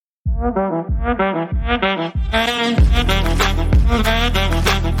Hello,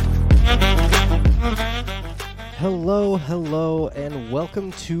 and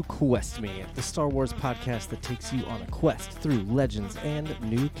welcome to Quest Me, the Star Wars podcast that takes you on a quest through legends and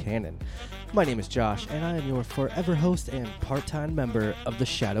new canon. My name is Josh, and I am your forever host and part-time member of the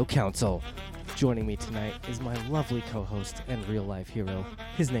Shadow Council. Joining me tonight is my lovely co-host and real-life hero.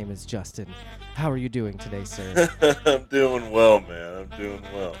 His name is Justin. How are you doing today, sir? I'm doing well, man. I'm doing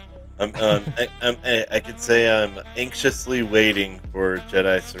well. I could say I'm anxiously waiting for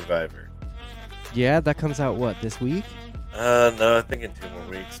Jedi Survivor. Yeah, that comes out, what, this week? No, I think in 2 more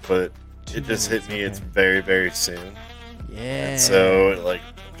weeks, but it just hit me. Okay. It's very, very soon. Yeah. And so, I'm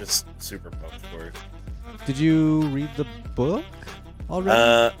just super pumped for it. Did you read the book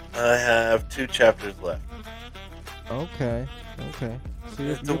already? I have 2 chapters left. Okay. So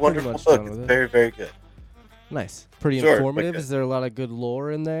it's a wonderful book. It's very, very good. Nice. Pretty informative. Is there a lot of good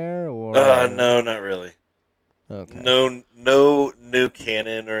lore in there? Or no, not really. Okay. No new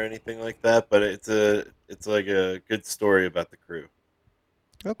canon or anything like that, but it's like a good story about the crew.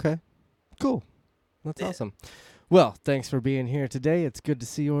 Okay. Cool. That's awesome. Well, thanks for being here today. It's good to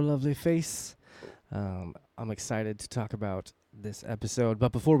see your lovely face. I'm excited to talk about this episode.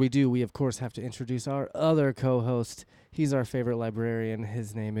 But before we do, we of course have to introduce our other co-host. He's our favorite librarian.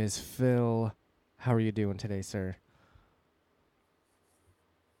 His name is Phil. How are you doing today, sir?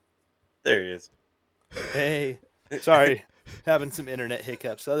 There he is. Hey, sorry, having some internet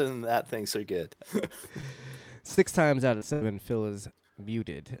hiccups. Other than that, things are good. 6 times out of 7, Phil is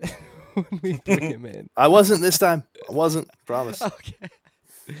muted when we bring him in. I wasn't this time. I wasn't. Promise. Okay.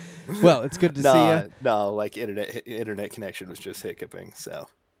 Well, it's good to see you. No, internet connection was just hiccuping. So.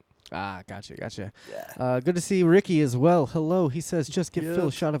 Gotcha. Yeah. Good to see Ricky as well. Hello. He says, just give Phil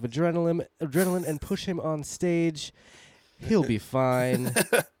a shot of adrenaline and push him on stage. He'll be fine.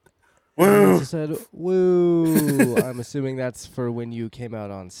 Woo! He said, woo. I'm assuming that's for when you came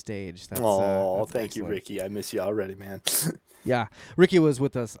out on stage. That's, thank excellent. you, Ricky. I miss you already, man. Yeah. Ricky was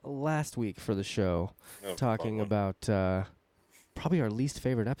with us last week for the show, talking about probably our least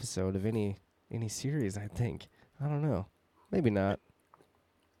favorite episode of any series, I think. I don't know. Maybe not.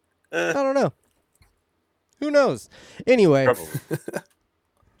 I don't know. Who knows? Anyway, it's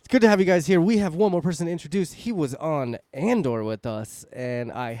good to have you guys here. We have one more person to introduce. He was on Andor with us,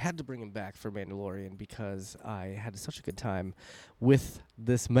 and I had to bring him back for Mandalorian because I had such a good time with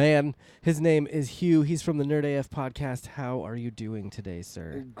this man. His name is Hugh. He's from the Nerd AF podcast. How are you doing today,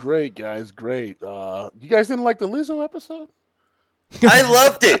 sir? Great, guys. Great. You guys didn't like the Lizzo episode? I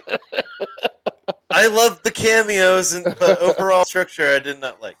loved it. I loved the cameos, and the overall structure I did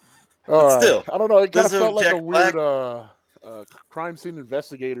not like. Still, I don't know. It kind of felt like Jack a weird crime scene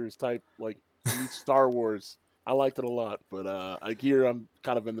investigators type, like Star Wars. I liked it a lot, but I hear I'm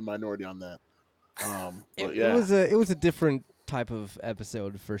kind of in the minority on that. It was a different type of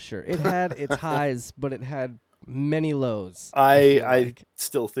episode for sure. It had its highs, but it had many lows. I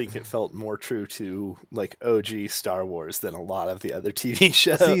still think it felt more true to like OG Star Wars than a lot of the other TV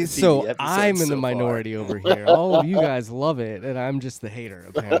shows. See, so I'm in the minority over here. All of you guys love it, and I'm just the hater,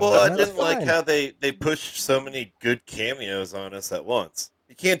 apparently. Well, I didn't like how they pushed so many good cameos on us at once.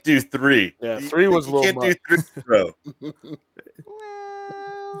 You can't do 3. Yeah, 3 was a little much. You can't do 3, bro.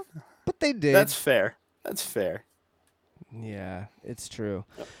 Well, but they did. That's fair. Yeah, it's true.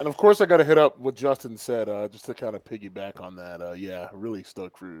 And of course, I got to hit up what Justin said, just to kind of piggyback on that. Really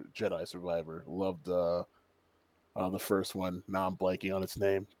stoked for Jedi Survivor. Loved the first one. Now I'm blanking on its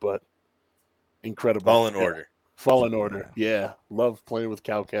name, but incredible. Fallen Order. Yeah, love playing with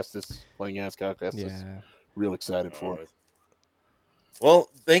Cal Kestis, playing as Cal Kestis. Yeah, real excited for it. Well,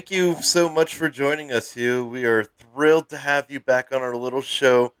 thank you so much for joining us, Hugh. We are thrilled to have you back on our little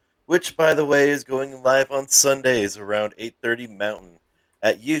show, which, by the way, is going live on Sundays around 8:30 Mountain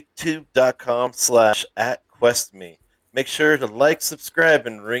at youtube.com/@questme. Make sure to like, subscribe,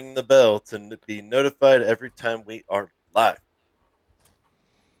 and ring the bell to be notified every time we are live.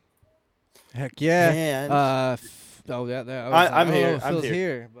 Heck yeah. And I'm here. Phil's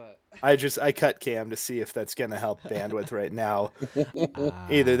here, but I cut Cam to see if that's gonna help bandwidth right now.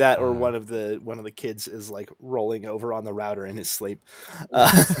 Either that or one of the kids is like rolling over on the router in his sleep.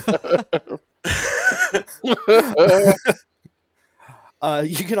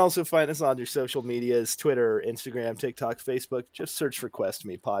 You can also find us on your social medias, Twitter, Instagram, TikTok, Facebook. Just search for Quest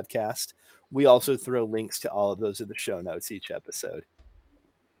Me Podcast. We also throw links to all of those in the show notes each episode.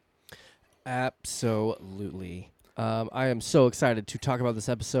 Absolutely. I am so excited to talk about this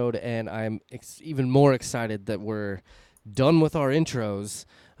episode, and I'm even more excited that we're done with our intros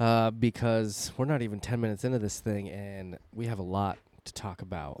because we're not even 10 minutes into this thing, and we have a lot to talk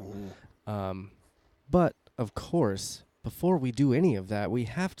about. But, of course, before we do any of that, we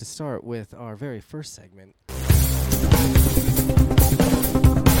have to start with our very first segment.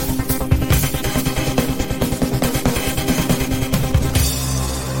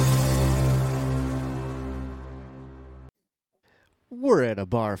 We're at a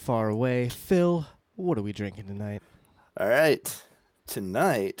bar far away. Phil, what are we drinking tonight? All right.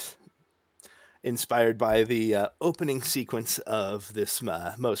 Tonight, inspired by the opening sequence of this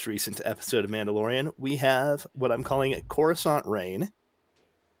most recent episode of Mandalorian, we have what I'm calling it Coruscant Rain.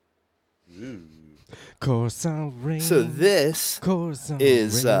 Ooh. Coruscant Rain. So this Coruscant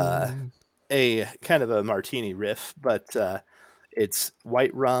is Rain. a kind of a martini riff, but it's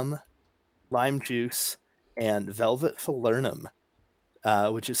white rum, lime juice, and velvet falernum,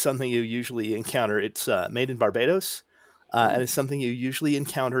 which is something you usually encounter. It's made in Barbados, and it's something you usually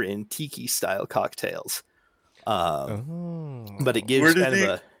encounter in tiki-style cocktails. But it gives kind of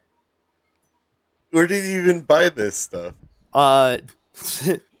a... Where did you even buy this stuff?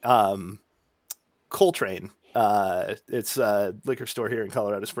 Coltrane. It's a liquor store here in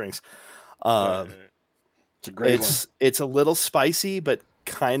Colorado Springs. It's a great one. It's a little spicy, but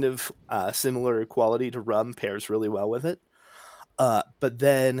kind of similar quality to rum. Pairs really well with it. But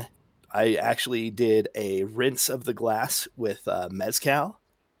then I actually did a rinse of the glass with mezcal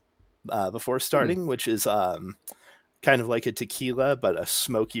before starting, which is kind of like a tequila, but a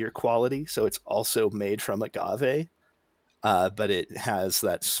smokier quality. So it's also made from agave, but it has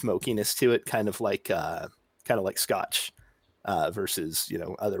that smokiness to it, kind of like Scotch versus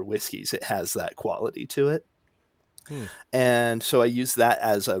other whiskeys. It has that quality to it. And so I used that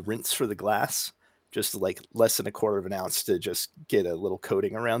as a rinse for the glass, just like less than a quarter of an ounce to just get a little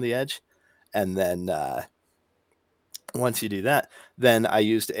coating around the edge. And then once you do that, then I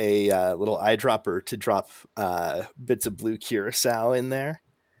used a little eyedropper to drop bits of blue curacao in there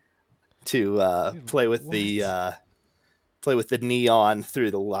to play with the neon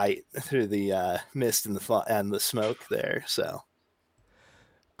through the light, through the mist and the smoke there. So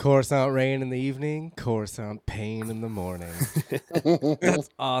Coruscant Rain in the evening, Coruscant Pain in the morning. That's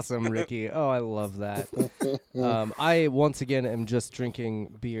awesome, Ricky. Oh, I love that. I, once again, am just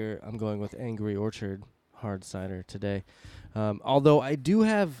drinking beer. I'm going with Angry Orchard hard cider today. Although I do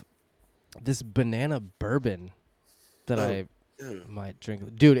have this banana bourbon that I might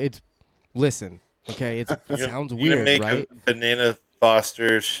drink. Dude, listen, okay, it sounds weird, make right? A banana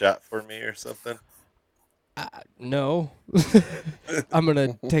Foster's shot for me or something? No. I'm going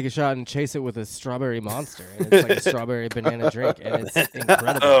to take a shot and chase it with a strawberry monster. And it's like a strawberry banana drink. And it's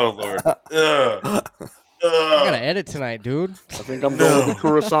incredible. Oh, Lord. I got to edit tonight, dude. I think I'm going with the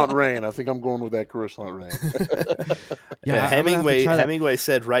Coruscant Rain. I think I'm going with that Coruscant Rain. Yeah, Hemingway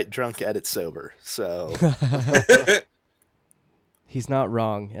said, "Write drunk, edit sober." So he's not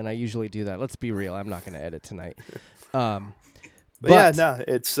wrong, and I usually do that. Let's be real. I'm not going to edit tonight. But yeah, no,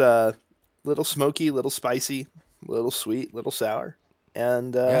 it's little smoky, little spicy, little sweet, little sour,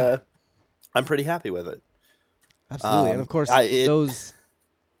 and I'm pretty happy with it. Absolutely, and of course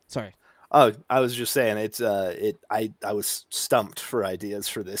Sorry. Oh, I was just saying I was stumped for ideas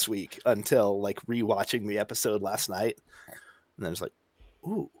for this week until like rewatching the episode last night, and I was like,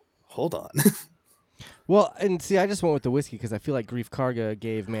 "Ooh, hold on." Well, and see, I just went with the whiskey because I feel like Grief Karga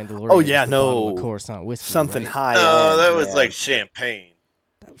gave Mandalorian Coruscant whiskey, something right? high. Oh, that was like champagne.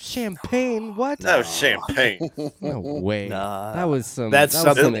 Champagne? What? That was champagne. No way. Nah, that was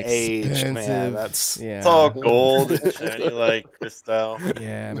something aged, man. It's all gold and shiny like crystal.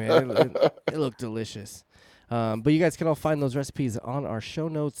 Yeah, man. It looked delicious. But you guys can all find those recipes on our show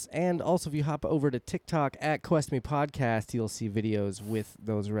notes. And also, if you hop over to TikTok at Quest Me Podcast, you'll see videos with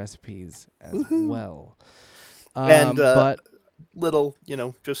those recipes as well. But little,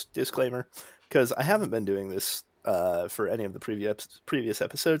 just disclaimer, because I haven't been doing this for any of the previous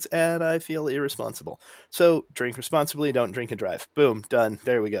episodes, and I feel irresponsible. So drink responsibly, don't drink and drive. Boom, done.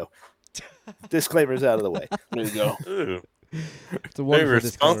 There we go. Disclaimer's out of the way. There you go. Ooh, It's a wonderful very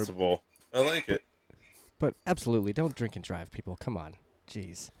responsible. I like it. But absolutely, don't drink and drive, people. Come on.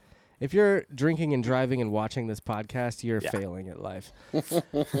 Jeez. If you're drinking and driving and watching this podcast, you're failing at life.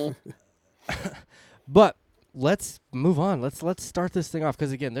 But let's move on. Let's start this thing off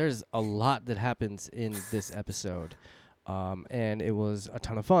because, again, there's a lot that happens in this episode, and it was a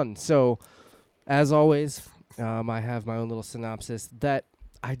ton of fun. So, as always, I have my own little synopsis that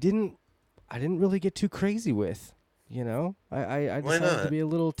I didn't really get too crazy with. I decided to be a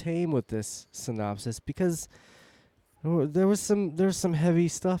little tame with this synopsis because there's some heavy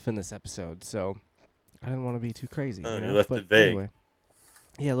stuff in this episode, so I didn't want to be too crazy. You left it vague. Anyway,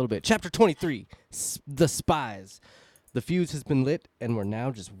 yeah, a little bit. Chapter 23, The Spies. The fuse has been lit, and we're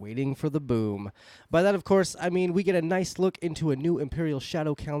now just waiting for the boom. By that, of course, I mean we get a nice look into a new Imperial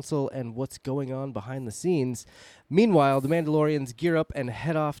Shadow Council and what's going on behind the scenes. Meanwhile, the Mandalorians gear up and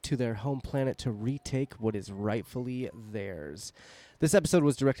head off to their home planet to retake what is rightfully theirs. This episode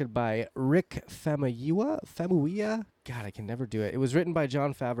was directed by Rick Famuyiwa? God, I can never do it. It was written by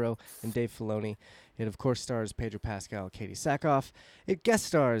Jon Favreau and Dave Filoni. It, of course, stars Pedro Pascal, Katie Sackhoff. It guest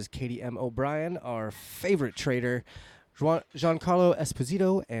stars Katie M. O'Brien, our favorite traitor, Giancarlo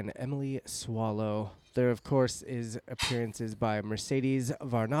Esposito, and Emily Swallow. There, of course, is appearances by Mercedes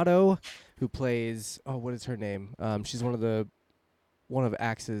Varnado, who plays, what is her name? She's one of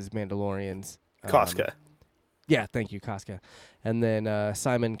Axe's Mandalorians. Casca. Yeah, thank you, Casca. And then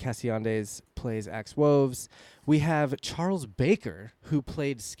Simon Cassiandes plays Axe Woves. We have Charles Baker, who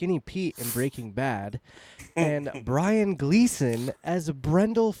played Skinny Pete in Breaking Bad, and Brian Gleason as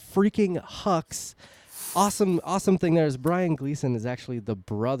Brendel freaking Hux. Awesome thing there is Brian Gleason is actually the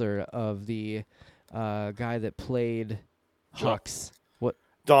brother of the guy that played Hux. What?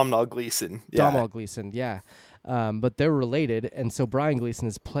 Domhnall Gleeson. Yeah. Domhnall Gleeson, yeah. But they're related, and so Brian Gleason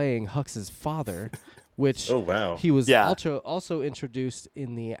is playing Hux's father, which he was also introduced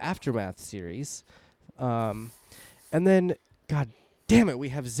in the Aftermath series. And then, God damn it, we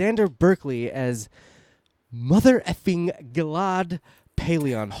have Xander Berkeley as Mother effing Gilad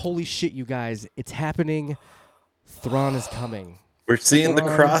Paleon. Holy shit, you guys. It's happening. Thrawn is coming. We're seeing the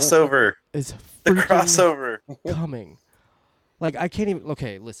crossover. Is the crossover coming. Like, I can't even...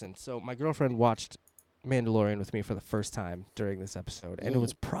 Okay, listen. So, my girlfriend watched Mandalorian with me for the first time during this episode, and it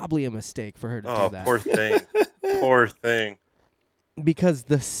was probably a mistake for her to do that. Poor thing. Poor thing. Because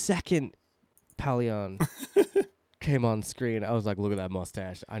the second Paleon came on screen, I was like, look at that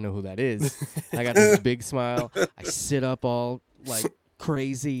mustache. I know who that is. I got this big smile. I sit up all, like,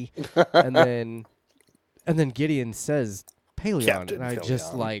 crazy. And then Gideon says Paleon. Captain and I Paleon.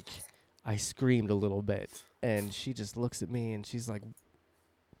 just, like, I screamed a little bit. And she just looks at me, and she's like,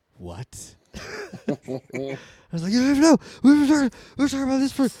 what? I was like, no, we've been talking about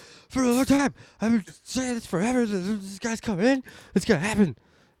this for a long time. I've been saying this forever. This guy's coming in. It's going to happen.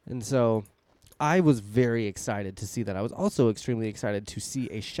 And so I was very excited to see that. I was also extremely excited to see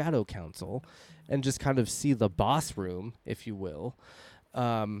a Shadow Council and just kind of see the boss room, if you will.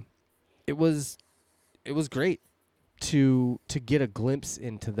 It was great to get a glimpse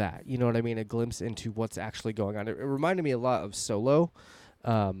into that. You know what I mean? A glimpse into what's actually going on. It reminded me a lot of Solo.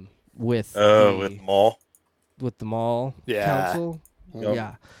 With Maul. With the Maul Council.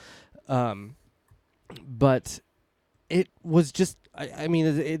 Yep. Yeah. But it was just, I mean,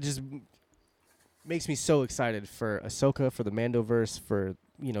 it just makes me so excited for Ahsoka, for the Mandoverse, for,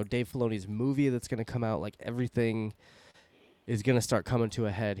 Dave Filoni's movie that's going to come out. Like, everything is going to start coming to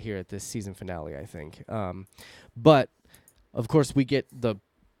a head here at this season finale, I think. But, of course, we get the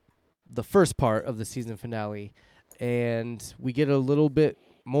first part of the season finale, and we get a little bit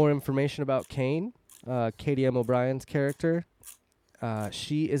more information about Kane, Katie M. O'Brien's character.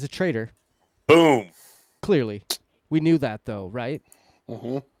 She is a traitor. Boom. Clearly. We knew that, though, right?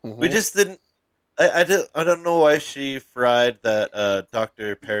 Mm-hmm, mm-hmm. We just didn't... I don't know why she fried that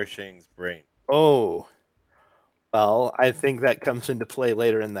Dr. Pershing's brain. Oh. Well, I think that comes into play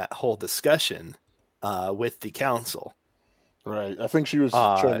later in that whole discussion with the council. Right. I think she was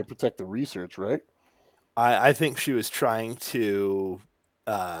trying to protect the research, right? I think she was trying to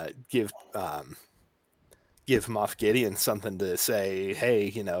give Moff Gideon something to say,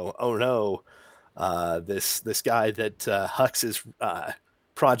 hey, oh no, this guy that Hux's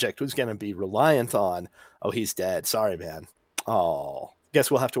project was going to be reliant on, oh, he's dead. Sorry, man. Oh, guess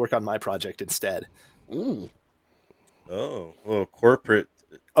we'll have to work on my project instead. Ooh. Oh, well, corporate.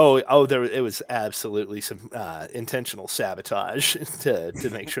 It was absolutely some intentional sabotage to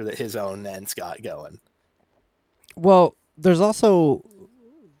make sure that his own ends got going. Well, there's also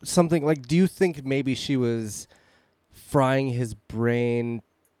something like, do you think maybe she was frying his brain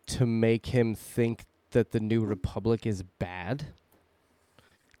to make him think that the New Republic is bad?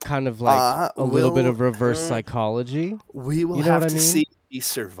 Kind of like a little bit of reverse psychology. We will have to see if he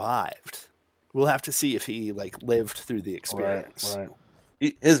survived. We'll have to see if he lived through the experience.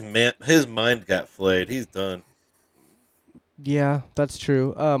 Right. His mind got flayed. He's done. Yeah, that's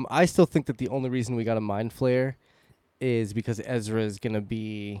true. I still think that the only reason we got a mind flayer is because Ezra is going to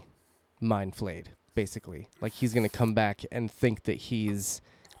be mind flayed, basically. Like, he's going to come back and think that he's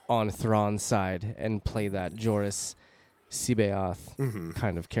on Thrawn's side and play that Joris Sibeoth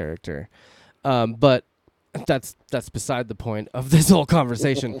kind of character. But that's beside the point of this whole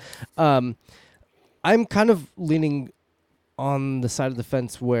conversation. I'm kind of leaning on the side of the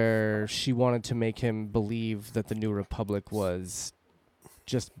fence where she wanted to make him believe that the New Republic was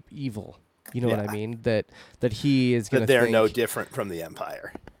just evil. You know what I mean? That he is going to they're no different from the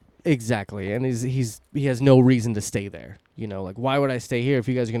Empire. Exactly, and he has no reason to stay there. You know, like, why would I stay here if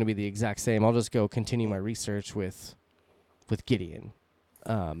you guys are going to be the exact same? I'll just go continue my research with Gideon.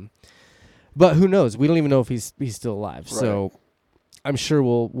 But who knows? We don't even know if he's still alive. Right. So I'm sure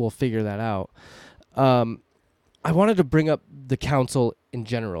we'll figure that out. I wanted to bring up the council in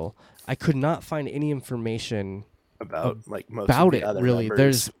general. I could not find any information about most about of the it. Other really,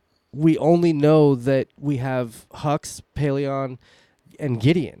 members. we only know that we have Hux, Paleon, and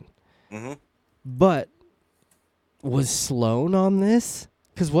Gideon. Mm-hmm. But was Sloane on this?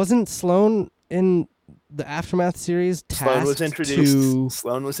 Because wasn't Sloane in the Aftermath series Sloane was tasked introduced. to...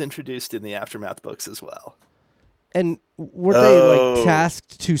 Sloane was introduced in the Aftermath books as well. And were they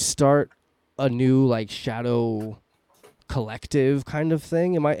tasked to start a new shadow collective kind of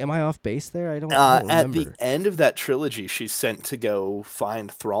thing? Am I off base there? I don't remember. At the end of that trilogy, she's sent to go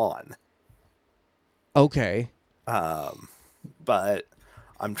find Thrawn. Okay. But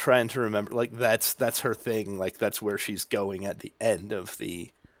I'm trying to remember. That's her thing. That's where she's going at the end of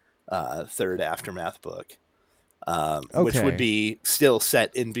the third Aftermath book, which would be still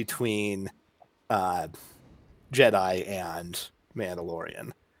set in between Jedi and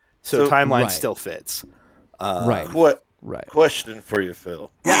Mandalorian. So timeline still fits. Right. Question for you,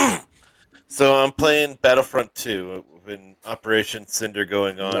 Phil. So I'm playing Battlefront 2 in Operation Cinder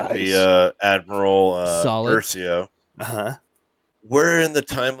going on via Admiral Versio. Uh-huh. Where in the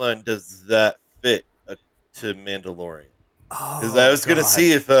timeline does that fit to Mandalorian? Because I was going to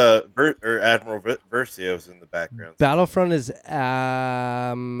see if Admiral Versio's in the background. Battlefront is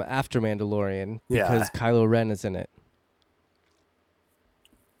after Mandalorian because Kylo Ren is in it.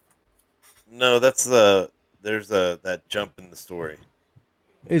 No, that's there's that jump in the story.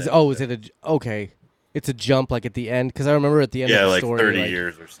 Is it okay? It's a jump at the end, because I remember at the end of the story, 30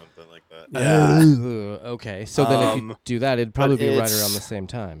 years or something like that. Yeah. Okay, so then if you do that, it'd probably be right around the same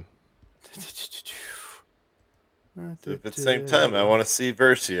time. So if it's the same time, I want to see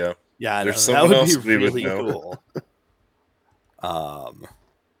Versio. Yeah, there's that someone would else be we really would know. Cool.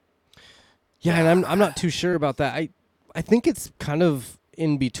 Yeah, and I'm not too sure about that. I think it's kind of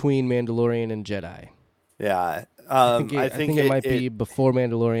in between Mandalorian and Jedi. Yeah. I think it might be before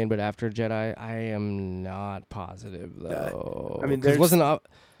Mandalorian, but after Jedi. I am not positive though. I mean,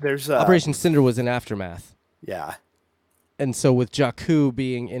 there's Operation Cinder was in Aftermath. Yeah. And so with Jakku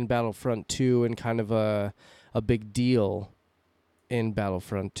being in Battlefront 2 and kind of a big deal in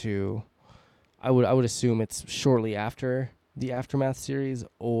Battlefront 2, I would assume it's shortly after the Aftermath series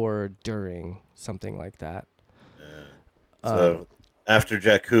or during, something like that. Yeah. So after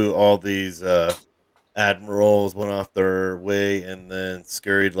Jakku, all these admirals went off their way and then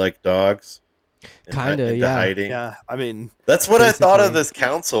scurried like dogs. Into hiding. Yeah, I mean, that's what I thought of this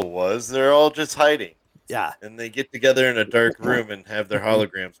council was. They're all just hiding. Yeah. And they get together in a dark room and have their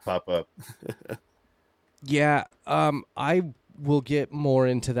holograms pop up. Yeah, I will get more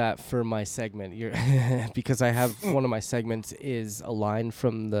into that for my segment because I have one of my segments is a line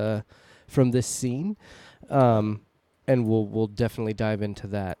from this scene, and we'll definitely dive into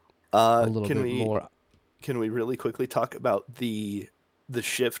that a little bit more. Can we really quickly talk about the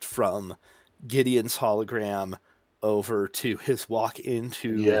shift from Gideon's hologram over to his walk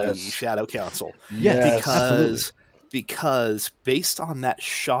into the Shadow Council? Yeah, because based on that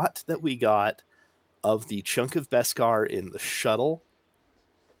shot that we got of the chunk of Beskar in the shuttle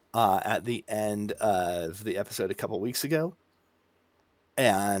at the end of the episode a couple weeks ago,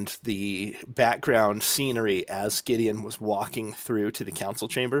 and the background scenery as Gideon was walking through to the council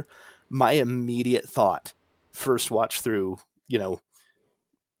chamber, my immediate thought, first watch through,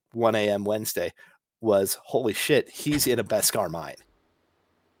 1 a.m. Wednesday, was, holy shit, he's in a Beskar mine.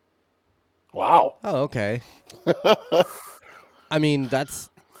 Wow. Oh, okay. I mean, that's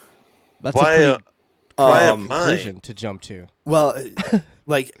why a pretty conclusion to jump to. Well,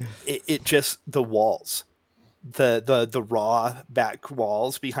 it just, the walls, the raw back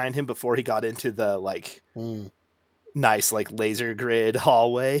walls behind him before he got into the nice laser grid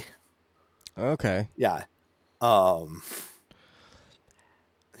hallway. Okay. Yeah.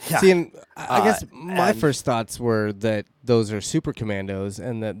 See, and I guess my first thoughts were that those are super commandos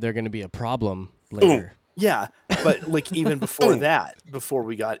and that they're going to be a problem later. Yeah, but even before that, before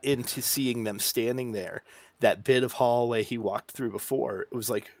we got into seeing them standing there, that bit of hallway he walked through before, it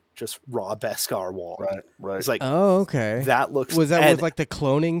was just raw Beskar wall. Right. It's oh, okay. That looks. Was that with the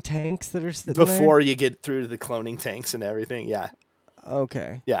cloning tanks that are before you get through the cloning tanks and everything? Yeah.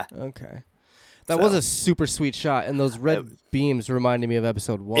 Okay. Yeah. Okay. That was a super sweet shot, and those red beams reminded me of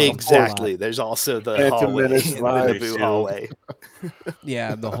episode 1. Exactly. There's also the hallway, the Naboo hallway.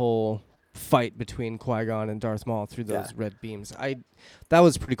 Yeah, the whole fight between Qui-Gon and Darth Maul through those red beams. That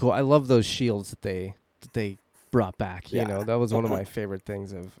was pretty cool. I love those shields that they brought back. You know, that was one of my favorite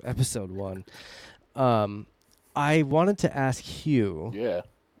things of episode 1. I wanted to ask Hugh,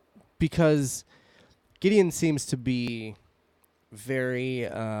 because Gideon seems to be very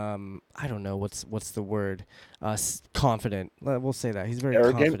I don't know what's the word, confident. We'll say that he's very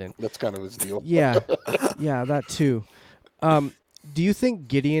arrogant. confident. That's kind of his deal. Yeah, that too. Do you think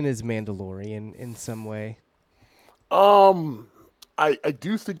Gideon is Mandalorian in some way? I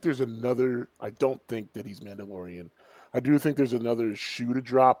do think there's another. I don't think that he's Mandalorian. I do think there's another shoe to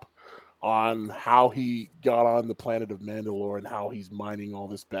drop on how he got on the planet of Mandalore and how he's mining all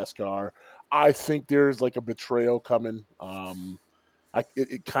this Beskar. I think there's like a betrayal coming.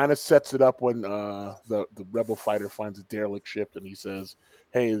 It kind of sets it up when the rebel fighter finds a derelict ship and he says,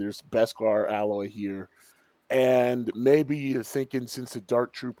 "Hey, there's Beskar alloy here." And maybe you're thinking, since the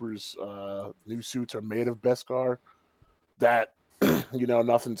Dark Troopers' new suits are made of Beskar, that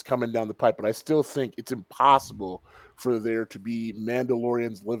nothing's coming down the pipe. But I still think it's impossible for there to be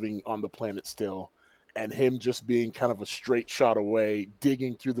Mandalorians living on the planet still, and him just being kind of a straight shot away,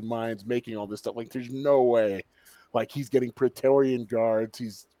 digging through the mines, making all this stuff. Like, there's no way. Like, he's getting Praetorian guards.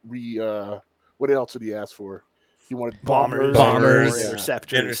 He's what else did he ask for? He wanted bombers,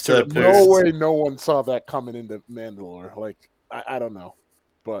 interceptors. No way, no one saw that coming into Mandalore. Like, I don't know,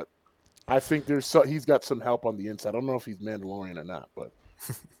 but I think he's got some help on the inside. I don't know if he's Mandalorian or not, but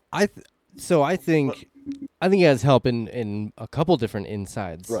I think he has help in a couple different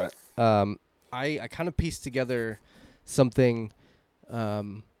insides. Right. I kind of pieced together something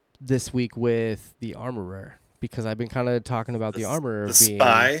this week with the Armorer, because I've been kind of talking about the Armorer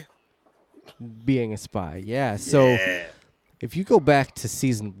being a spy. Yeah. So if you go back to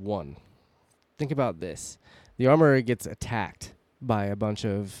season 1, think about this. The Armorer gets attacked by a bunch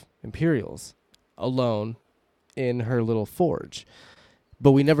of Imperials alone in her little forge.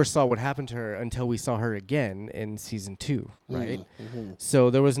 But we never saw what happened to her until we saw her again in season 2, right? Mm-hmm. So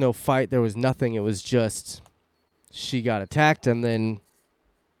there was no fight. There was nothing. It was just she got attacked, and then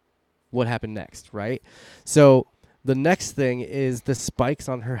what happened next, right? So the next thing is the spikes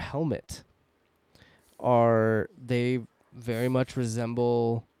on her helmet. They very much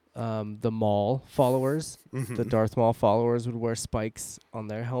resemble the Maul followers. Mm-hmm. The Darth Maul followers would wear spikes on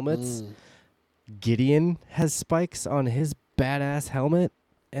their helmets. Gideon has spikes on his badass helmet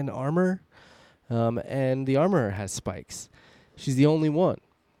and armor, and the Armorer has spikes. She's the only one,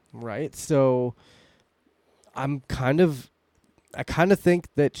 right? So I kind of think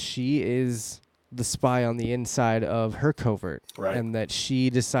that she is the spy on the inside of her covert, right? And that she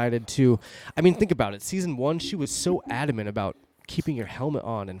decided to. I mean, think about it. Season 1, she was so adamant about keeping your helmet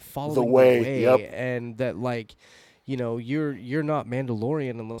on and following the way, and that, like, you're not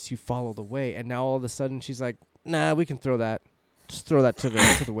Mandalorian unless you follow the way. And now all of a sudden she's like, nah, we can throw that to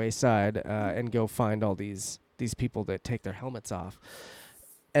the wayside and go find all these people that take their helmets off.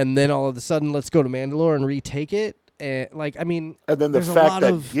 And then all of a sudden, let's go to Mandalore and retake it. And then the fact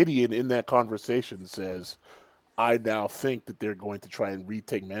that Gideon in that conversation says, "I now think that they're going to try and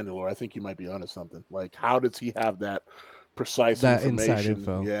retake Mandalore," I think you might be onto something. Like, how does he have that precise information? Inside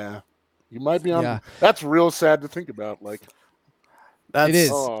info. Yeah, you might be on. Yeah. That's real sad to think about. Like, it is.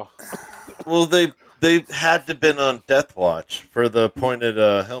 Well, they had to been on Death Watch for the pointed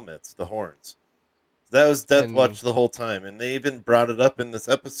helmets, the horns. That was Death Watch the whole time, and they even brought it up in this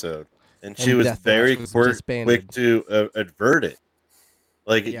episode. And she was very quick to advert it.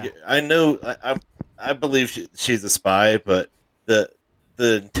 Like, I know, I believe she's a spy, but the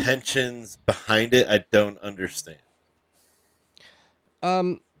intentions behind it, I don't understand.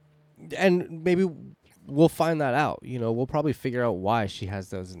 And maybe we'll find that out. We'll probably figure out why she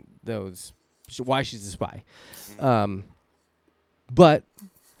has those, why she's a spy. But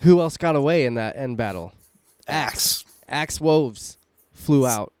who else got away in that end battle? Axe Woves flew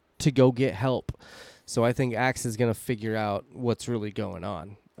out to go get help. So I think Axe is going to figure out what's really going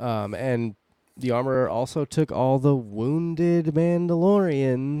on. And the Armorer also took all the wounded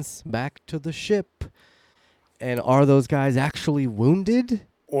Mandalorians back to the ship. And are those guys actually wounded?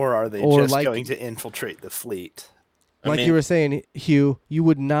 Or are they just going to infiltrate the fleet? You were saying, Hugh, you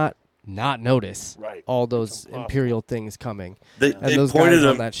would not notice all those Imperial things coming. They those pointed guys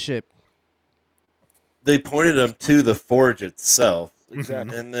them on that ship. They pointed them to the forge itself.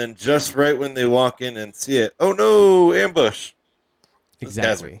 Exactly. And then just right when they walk in and see it, oh no, ambush. These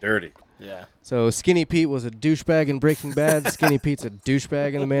guys are dirty. Yeah. So Skinny Pete was a douchebag in Breaking Bad. Skinny Pete's a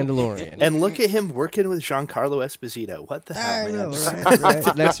douchebag in The Mandalorian. And look at him working with Giancarlo Esposito. What the hell, I man? know,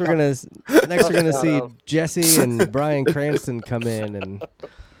 right? Next we're gonna see Jesse and Bryan Cranston come in and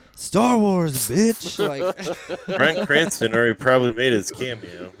Star Wars, bitch. Like Bryan Cranston already probably made his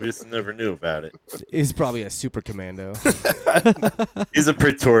cameo. We just never knew about it. he's probably a super commando. He's a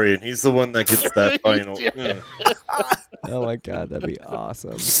Praetorian. He's the one that gets that final. Oh my god, that'd be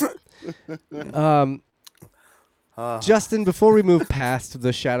awesome. Justin, before we move past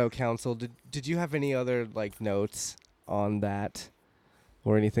the Shadow Council, did you have any other like notes on that,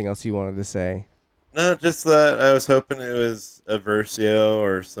 or anything else you wanted to say? No, just that I was hoping it was a Versio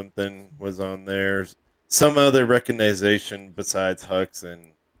or something was on there. Some other recognition besides Hux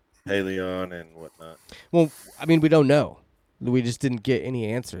and Paleon and whatnot. Well, I mean, we don't know. We just didn't get any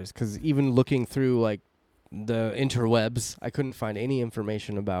answers because even looking through like the interwebs, I couldn't find any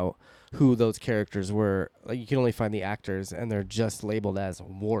information about who those characters were. Like, you can only find the actors, and they're just labeled as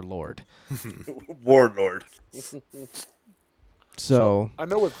Warlord. Warlord. So I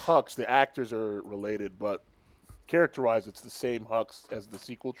know with Hux, the actors are related, but character-wise, it's the same Hux as the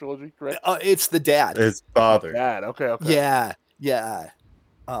sequel trilogy, correct? It's the dad. His father. Dad. Okay. Yeah. yeah.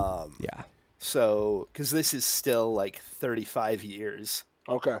 So, because this is still like 35 years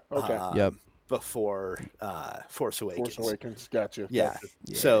Okay. Yep. before Force Awakens. Force Awakens. Gotcha. Yeah.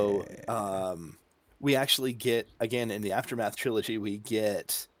 So, we actually get, again, in the Aftermath trilogy, we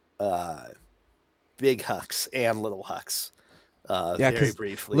get Big Hux and Little Hux. Very 'cause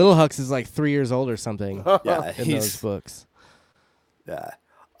briefly. Little Hux is like 3 years old or something Yeah, in those books. Yeah.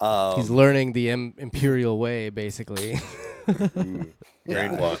 He's learning the Imperial way, basically.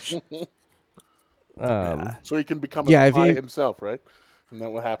 Brainwash. So he can become Yeah, a if spy you- himself, right? Isn't that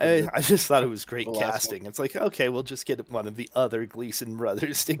what happened? I just thought it was great the last casting. It's like, okay, we'll just get one of the other Gleason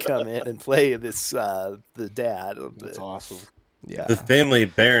brothers to come in and play this the dad. That's awesome. Yeah. The family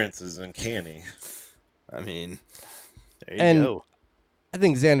Barents is uncanny. I mean, there And- you go. I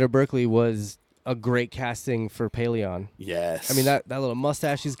think Xander Berkeley was a great casting for Paleon. Yes. I mean, that little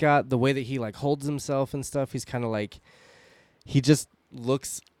mustache he's got, the way that he like holds himself and stuff, he's kind of like, he just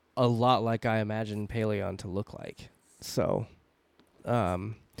looks a lot like I imagine Paleon to look like. So,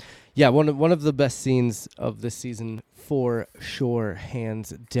 yeah, one of the best scenes of this season for sure,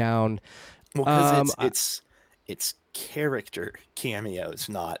 hands down. Well, because it's character cameos,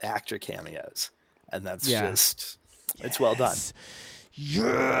 not actor cameos, and that's just it's well done.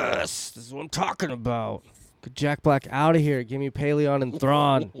 Yes, this is what I'm talking about. Get Jack Black out of here. Give me Paleon and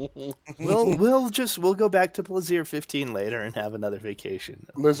Thrawn. We'll go back to Plaisir 15 later and have another vacation.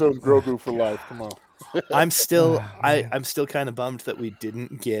 Lizzo and Grogu for life. Come on. I'm still man. I'm still kind of bummed that we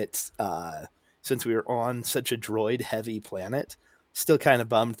didn't get since we were on such a droid heavy planet. Still kind of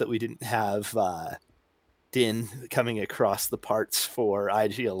bummed that we didn't have Din coming across the parts for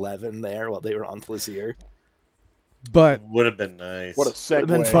IG-11 there while they were on Plaisir. But Would have been nice. What a segue.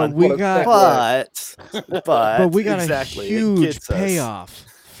 been fun. We What a got- segue. But we got exactly, a it huge gets us. payoff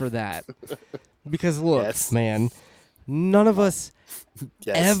for that. Because look, Yes. man, none of us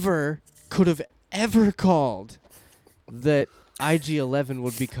Yes. ever could have ever called that IG-11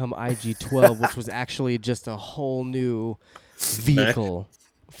 would become IG-12, which was actually just a whole new vehicle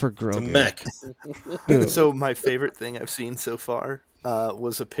for It's a Grogu. mech. So my favorite thing I've seen so far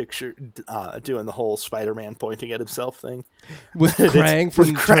was a picture doing the whole Spider-Man pointing at himself thing. With It's Krang from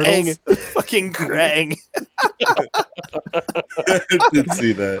with Krang, Turtles. fucking Krang. I did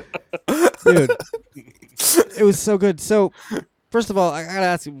see that. Dude, it was so good. So, first of all, I gotta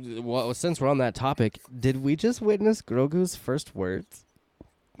ask you, well, since we're on that topic, did we just witness Grogu's first words?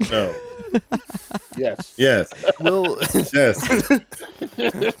 No. Yes. Yes. Well, Yes.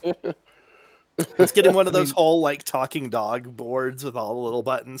 let's get him one of those whole like talking dog boards with all the little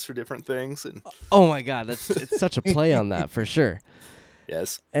buttons for different things. And Oh my god, it's such a play on that for sure.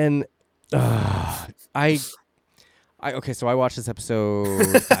 yes, And okay, so I watched this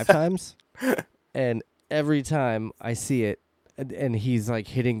episode 5 times, and every time I see it, and he's like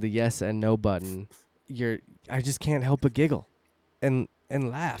hitting the yes and no button, I just can't help but giggle, and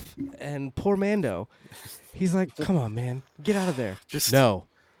laugh. And poor Mando, he's like, "Come on, man, get out of there!" Just- No,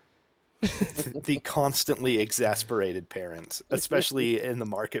 the constantly exasperated parents, especially in the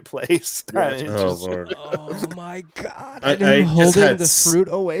marketplace. Yeah. I mean, Oh, just- Lord. oh my god, I and him just holding had the fruit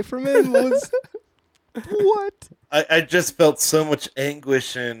away from him was what? I just felt so much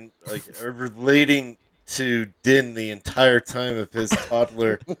anguish and like relating to Din the entire time of his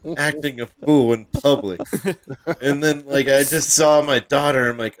toddler acting a fool in public. And then like I just saw my daughter,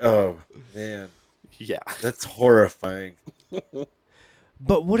 I'm like, oh man, yeah. that's horrifying.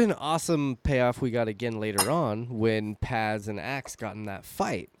 But what an awesome payoff we got again later on when Paz and Axe got in that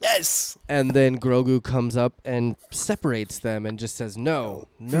fight. Yes. And then Grogu comes up and separates them and just says, no.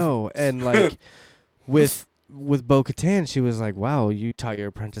 And like with Bo-Katan, she was like, wow, you taught your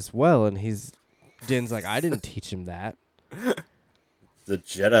apprentice well. And Din's like, I didn't teach him that. The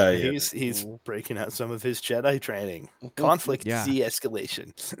Jedi. He's breaking out some of his Jedi training. Conflict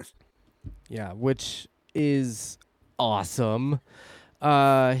de-escalation. Yeah, which is awesome.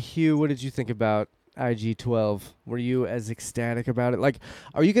 Hugh, what did you think about IG-12? Were you as ecstatic about it? Like,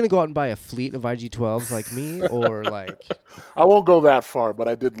 are you going to go out and buy a fleet of IG-12s like me? Or like... I won't go that far, but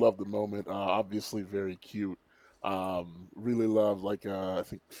I did love the moment. Obviously very cute. Really love, like I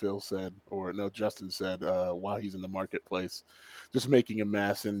think Phil said, or no, Justin said, while he's in the marketplace, just making a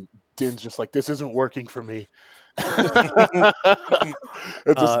mess, and Din's just like, this isn't working for me.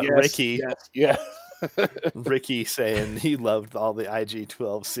 Ricky. Yes. Ricky saying he loved all the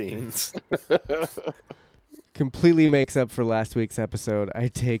IG-12 scenes. Completely makes up for last week's episode. I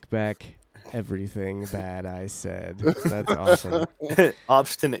take back everything bad I said. That's awesome.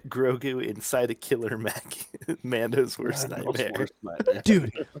 Obstinate Grogu inside a killer mech. Mando's worst nightmare.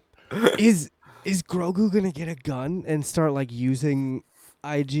 Dude, is Grogu gonna get a gun and start like using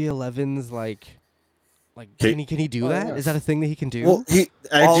IG-11s? Like can he do that? yeah. Is that a thing that he can do? Well,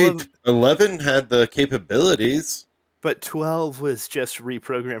 IG-11 had the capabilities. But 12 was just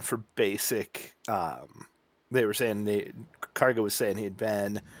reprogrammed for basic. They were saying Cargo was saying he'd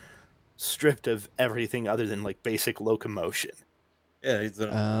been stripped of everything other than like basic locomotion. Yeah, he's a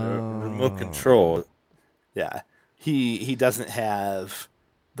remote control. Yeah, he doesn't have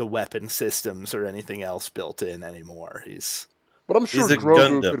the weapon systems or anything else built in anymore. But I'm sure He's a Grogu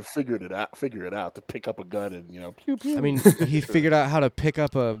Gundam. could have figured it out to pick up a gun and pew pew. I mean, he figured out how to pick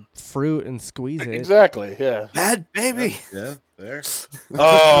up a fruit and squeeze it. Exactly. Yeah. Bad baby. Yeah, there. They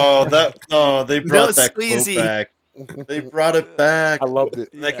brought that quote back. They brought it back. I loved it.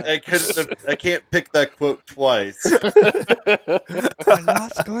 I can't pick that quote twice. I'm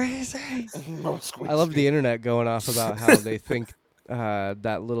not squeezy. I love the internet going off about how they think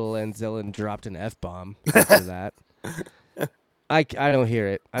that little Anzillin dropped an F-bomb after that. I don't hear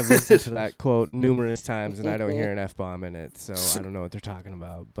it. I've listened to that quote numerous times, and I don't hear an F-bomb in it, so I don't know what they're talking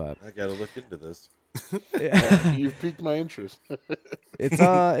about. But I gotta look into this. You've piqued my interest.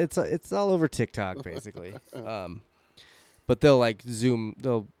 It's all over TikTok basically. But they'll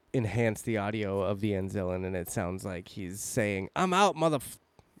they'll enhance the audio of the Anzillin, and it sounds like he's saying, "I'm out,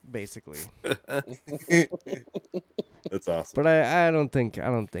 basically. That's awesome. But I don't think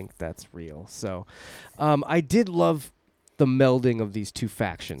that's real. So, I did love the melding of these two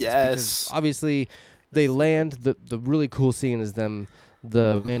factions. Yes. Because obviously they land. The really cool scene is them,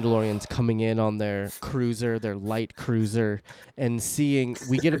 the Mandalorians coming in on their cruiser, their light cruiser, and seeing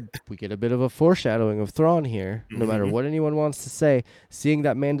we get a bit of a foreshadowing of Thrawn here. No matter what anyone wants to say, seeing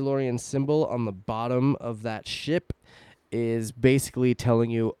that Mandalorian symbol on the bottom of that ship is basically telling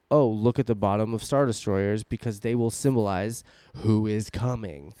you, oh, look at the bottom of Star Destroyers, because they will symbolize who is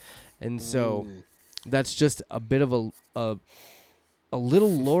coming. And so that's just a bit of a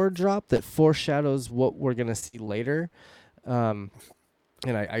little lore drop that foreshadows what we're going to see later. And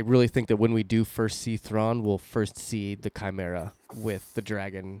I really think that when we do first see Thrawn, we'll first see the Chimera with the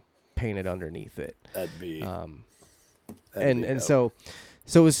dragon painted underneath it. That'd be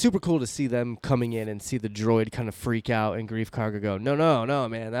So it was super cool to see them coming in and see the droid kind of freak out, and Grief Karga go, no,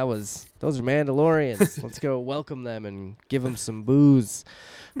 man, those are Mandalorians. Let's go welcome them and give them some booze.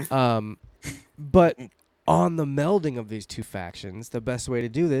 But on the melding of these two factions, the best way to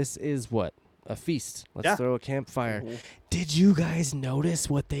do this is what? A feast. Let's throw a campfire. Did you guys notice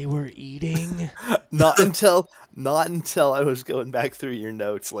what they were eating? Not until I was going back through your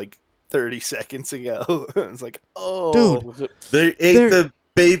notes like 30 seconds ago. I was like, oh, dude, they ate the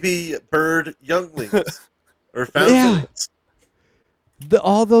baby bird younglings or foundlings.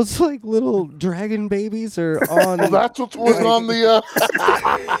 All those like little dragon babies are on. Well, that's what was on the.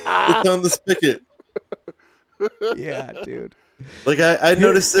 It's on the spigot. Yeah, dude. Like I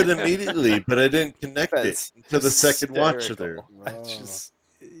noticed it immediately, but I didn't connect it to the second watch there.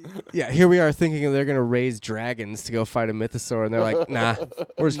 Yeah, here we are thinking they're gonna raise dragons to go fight a mythosaur, and they're like, "Nah,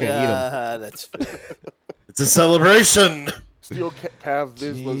 we're just gonna eat them." That's fair. It's a celebration. Still have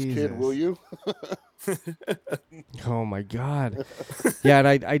Vizsla's kid, will you? Oh my god. Yeah, and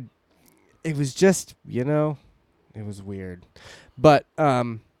I it was just, it was weird. But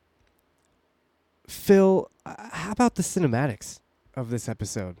Phil, how about the cinematics of this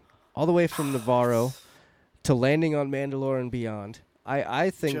episode? All the way from Navarro to landing on Mandalore and beyond. I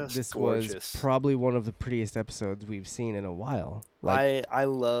think Just this gorgeous. was probably one of the prettiest episodes we've seen in a while. Like, I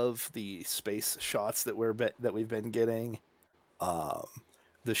love the space shots that we've been getting.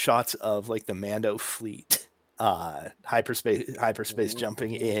 The shots of like the Mando fleet, hyperspace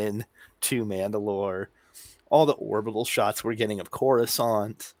jumping in to Mandalore, all the orbital shots we're getting of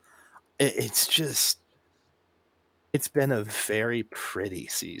Coruscant. It's been a very pretty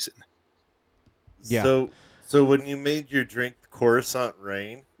season. Yeah. So when you made your drink Coruscant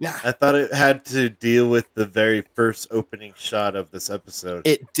Rain, Yeah, I thought it had to deal with the very first opening shot of this episode.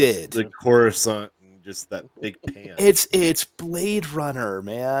 it did. The Coruscant and just that big pan. It's Blade Runner,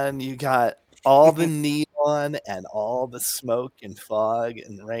 man. You got all the neon and all the smoke and fog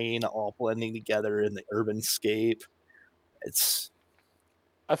and rain all blending together in the urban scape.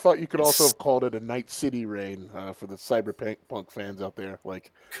 I thought you could also have called it a Night City Rain for the cyberpunk fans out there.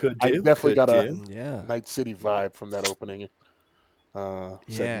 Like, I definitely got a Night City vibe from that opening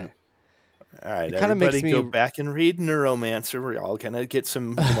segment. All right, everybody go back and read Neuromancer. We're all gonna get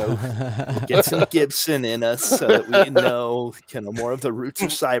some, get some Gibson in us so that we know kind of more of the roots of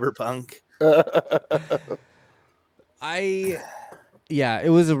cyberpunk. It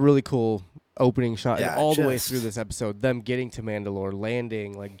was a really cool opening shot, and all the way through this episode, them getting to Mandalore,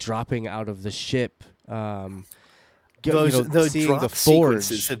 landing, like dropping out of the ship. Those seeing drop the forge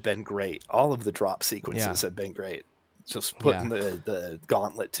sequences have been great. All of the drop sequences have been great. Just putting the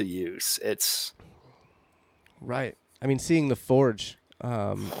gauntlet to use. It's right. I mean, seeing the forge,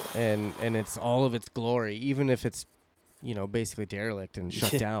 and it's all of its glory, even if it's, basically derelict and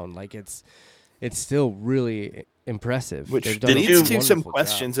shut down. Like it's still really impressive. Which leads to some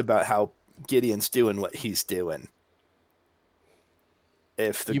questions about how Gideon's doing what he's doing.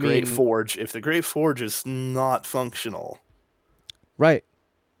 If the Great Forge is not functional, right?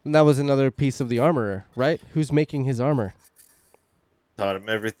 And that was another piece of the armorer, right? Who's making his armor? Taught him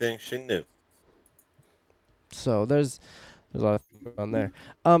everything she knew. So there's a lot of things on there.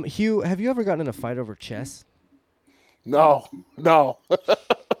 Hugh, have you ever gotten in a fight over chess? No.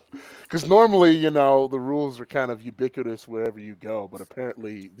 Because normally, the rules are kind of ubiquitous wherever you go, but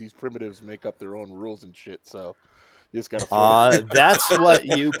apparently these primitives make up their own rules and shit, so you just gotta that's what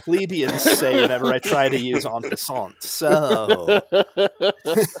you plebeians say whenever I try to use en passant. So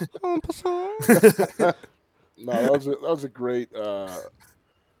No, that was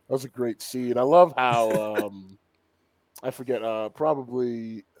a great scene. I love how I forget,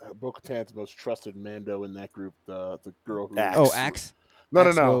 probably Bo-Katan's most trusted Mando in that group, the girl who Axe?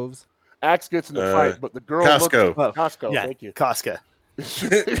 No. Axe gets in the fight, but the girl Costco, thank you. Casca. She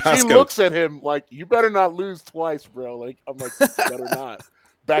looks at him like, you better not lose twice, bro. Like, I'm like, you better not.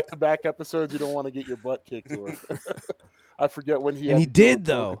 Back-to-back episodes, you don't want to get your butt kicked. Or I forget when he did,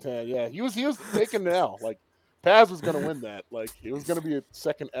 though. Yeah, he was taking the L. Like, Paz was going to win that. Like, it was going to be a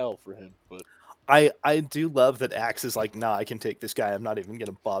second L for him. But I do love that Axe is like, nah, I can take this guy. I'm not even going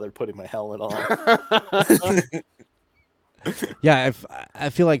to bother putting my helmet on. Yeah, I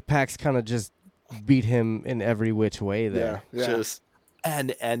feel like Pax kind of just beat him in every which way there. Yeah.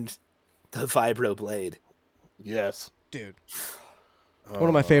 And the vibro blade. Yes. Dude. One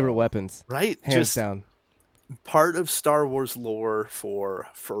of my favorite weapons. Right? Hands down. Part of Star Wars lore for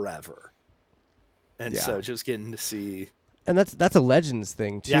forever. And so just getting to see... And that's a Legends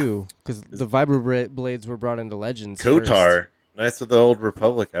thing, too, because the vibro blades were brought into Legends Kotar. first. Knights of the Old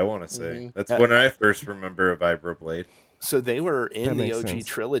Republic, I want to say. That's when I first remember a vibro blade. So they were in the OG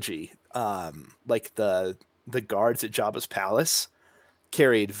trilogy. Like the guards at Jabba's palace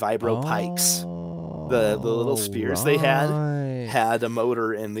carried vibro pikes. The little spears they had a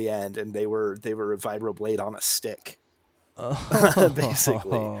motor in the end, and they were a vibro blade on a stick.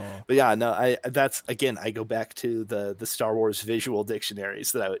 Basically. But yeah, no, that's again, I go back to the Star Wars visual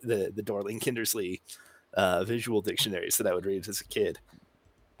dictionaries the Dorling Kindersley visual dictionaries that I would read as a kid.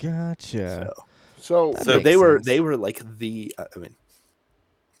 Gotcha. So they were like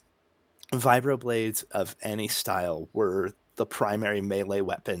vibro blades of any style were the primary melee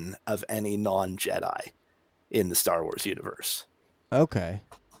weapon of any non-Jedi in the Star Wars universe. Okay,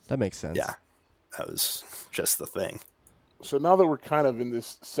 that makes sense. Yeah, that was just the thing. So now that we're kind of in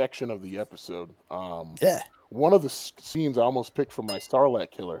this section of the episode, one of the scenes I almost picked from my Starlight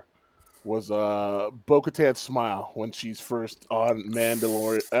Killer was Bo-Katan's smile when she's first on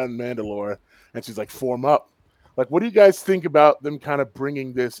Mandalore, and she's like, form up. Like, what do you guys think about them kind of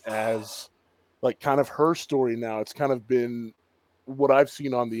bringing this as like kind of her story now? It's kind of been what I've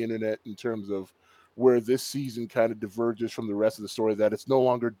seen on the internet in terms of where this season kind of diverges from the rest of the story, that it's no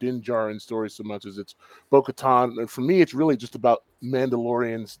longer Din Djarin's story so much as it's Bo-Katan. And for me, it's really just about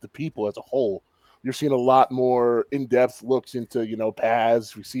Mandalorians, the people as a whole. You're seeing a lot more in-depth looks into,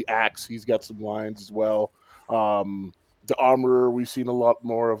 Paz. We see Axe. He's got some lines as well. The Armorer, we've seen a lot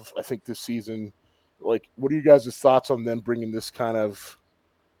more of, I think, this season. Like, what are you guys' thoughts on them bringing this kind of,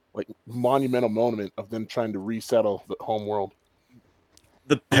 like, monumental moment of them trying to resettle the home world?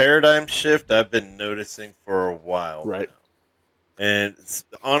 The paradigm shift I've been noticing for a while Right. now. And it's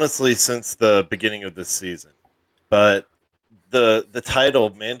honestly since the beginning of this season. But the title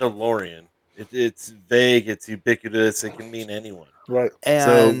Mandalorian, it's vague, it's ubiquitous, it can mean anyone. Right.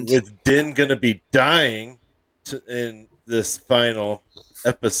 And so with Din gonna be dying in this final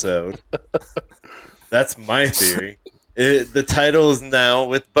episode, that's my theory. The title is now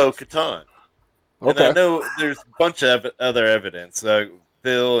with Bo-Katan. And I know there's a bunch of other evidence.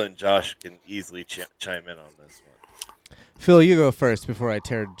 Phil and Josh can easily chime in on this one. Phil, you go first before I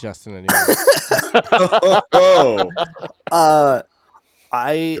tear Justin a new Oh,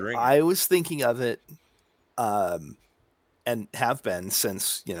 I was thinking of it, and have been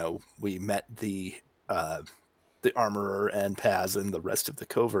since we met the Armorer and Paz and the rest of the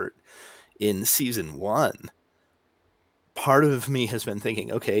covert in season 1. Part of me has been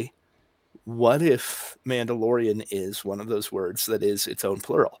thinking, okay, what if Mandalorian is one of those words that is its own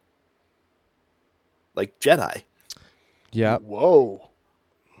plural, like Jedi? Yeah. Whoa.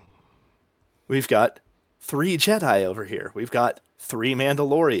 We've got 3 Jedi over here. We've got 3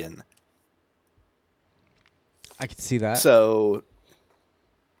 Mandalorian. I could see that. So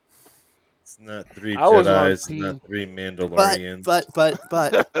it's not 3 I was on Jedis, it's team- not 3 Mandalorians. but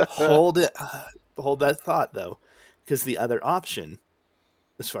hold that thought though, because the other option,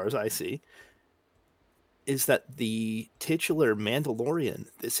 as far as I see, is that the titular Mandalorian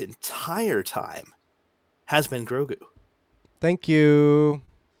this entire time has been Grogu. Thank you.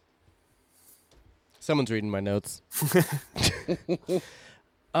 Someone's reading my notes.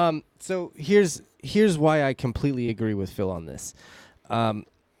 So here's why I completely agree with Phil on this.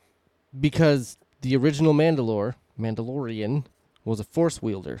 Because the original Mandalorian was a Force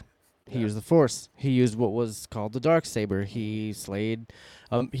wielder. He used the Force. He used what was called the Darksaber. He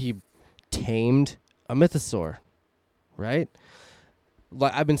he tamed a mythosaur, right?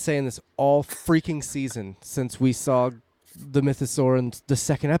 Like I've been saying this all freaking season since we saw the mythosaur in the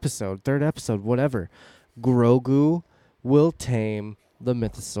second episode, third episode, whatever. Grogu will tame the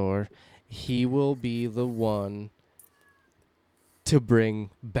mythosaur. He will be the one to bring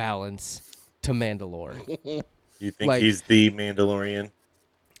balance to Mandalore. You think he's the Mandalorian?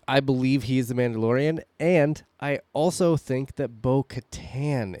 I believe he's the Mandalorian, and I also think that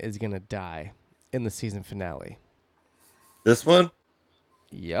Bo-Katan is going to die in the season finale. This one?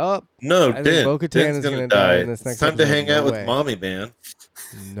 Yup. No, I think Din. Bo-Katan Din's is gonna gonna die. die in this It's next time to episode. hang No out with way. Mommy, man.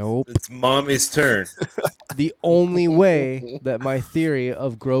 Nope. It's Mommy's turn. The only way that my theory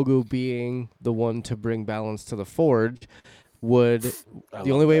of Grogu being the one to bring balance to the Forge would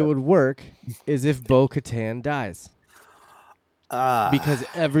work is if Bo-Katan dies. Because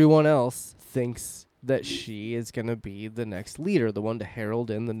everyone else thinks that she is going to be the next leader, the one to herald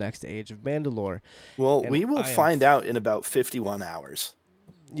in the next age of Mandalore. Well, And we will find out in about 51 hours.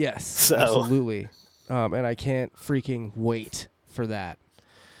 Yes, So. absolutely. And I can't freaking wait for that.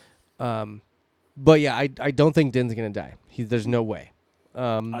 But yeah, I don't think Din's going to die. There's no way.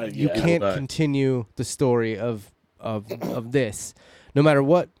 You can't continue the story of this. No matter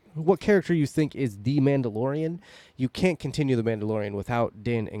what character you think is the Mandalorian, you can't continue the Mandalorian without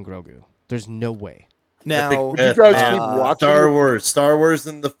Din and Grogu. There's no way. Now, would you guys keep watching Star Wars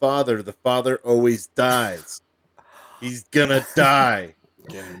and the father always dies. He's gonna die.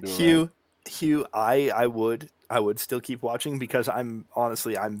 Hugh, I would still keep watching because I'm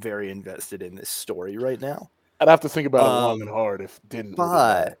very invested in this story right now. I'd have to think about it long and hard if didn't.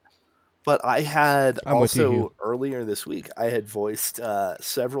 But I had also earlier this week I had voiced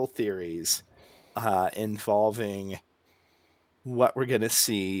several theories involving what we're going to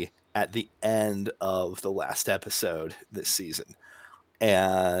see at the end of the last episode this season,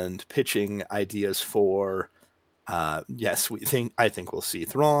 and pitching ideas for yes, I think we'll see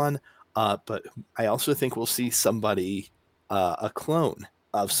Thrawn, but I also think we'll see somebody, a clone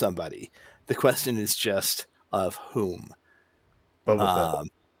of somebody. The question is just of whom. Boba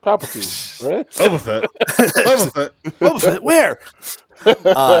Fett. Palpatine, right? Boba Fett. Boba Fett, where?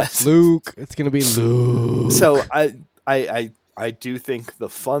 Luke. It's gonna be Luke. So I do think the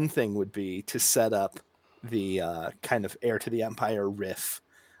fun thing would be to set up the kind of heir to the Empire riff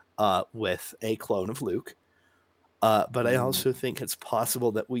with a clone of Luke. But I also think it's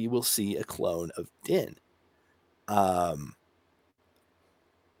possible that we will see a clone of Din.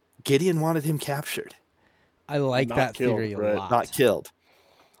 Gideon wanted him captured. I like that theory a lot. Not killed.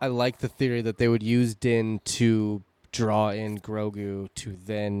 I like the theory that they would use Din to draw in Grogu to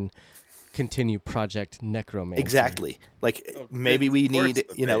then continue Project Necromancer. Exactly. Like maybe we need,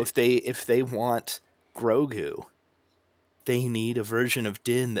 if they want Grogu, they need a version of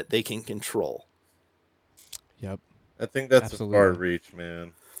Din that they can control. Yep. I think that's Absolutely. a far reach,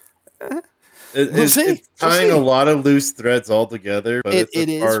 man. It's tying a lot of loose threads all together, but it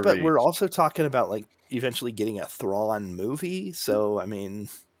it's a is. far But reach. we're also talking about like eventually getting a Thrawn movie. So I mean,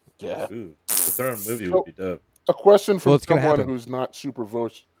 Yeah. Ooh, the Thrawn movie would be dope. A question from it's gonna someone happen. who's not super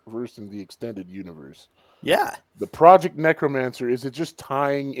versed in the extended universe. yeah, The Project Necromancer, is it just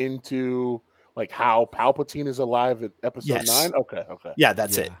tying into like how Palpatine is alive at episode 9? Okay. yeah,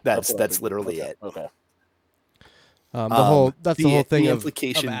 that's it. Yeah. That's what I figured. literally Okay, it. Okay. The whole thing the of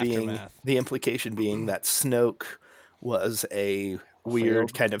implication being aftermath. the implication being that Snoke was a weird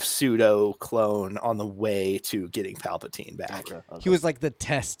Failed. kind of pseudo clone on the way to getting Palpatine back. Okay. He was like the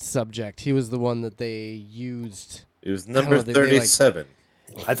test subject. He was the one that they used. It was I don't number know, they, like- 37.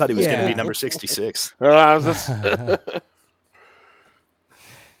 I thought he was going to Yeah. be number 66. I was just- I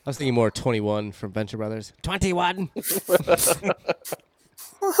was thinking more 21 from Venture Brothers. 21.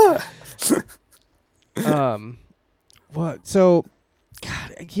 What? So,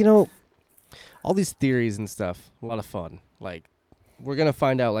 God, all these theories and stuff, a lot of fun. Like, we're going to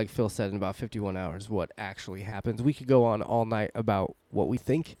find out, like Phil said, in about 51 hours what actually happens. We could go on all night about what we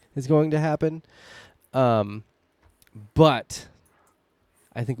think is going to happen. But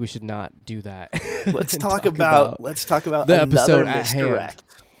I think we should not do that. Let's and talk about the another episode at misdirect.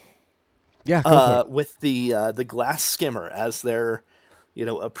 Yeah, go for it. With the glass skimmer as they're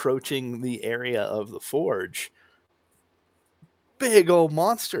approaching the area of the forge. Big old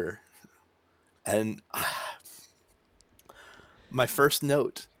monster. And my first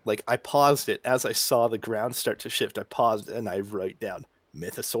note, like I paused it as I saw the ground start to shift. I paused and I wrote down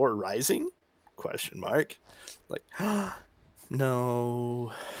Mythosaur rising? ? Like,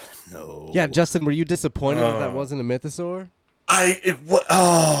 no. Yeah, Justin, were you disappointed that wasn't a Mythosaur?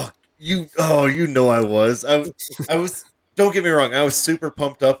 You know I was. I was. Don't get me wrong. I was super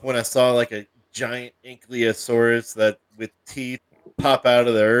pumped up when I saw like a giant Ankylosaurus that with teeth pop out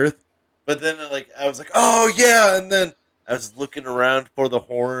of the earth. But then I was like, oh yeah, and then I was looking around for the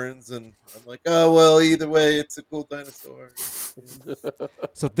horns, and I'm like, oh well, either way, it's a cool dinosaur.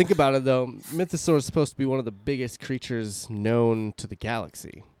 So think about it, though. Mythosaur is supposed to be one of the biggest creatures known to the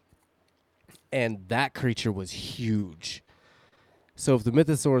galaxy. And that creature was huge. So if the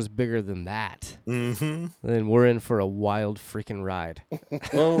Mythosaur is bigger than that, then we're in for a wild freaking ride.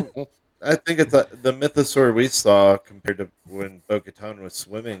 Well, I think it's the Mythosaur we saw compared to when Bo-Katan was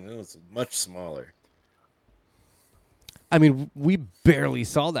swimming. It was much smaller. I mean, we barely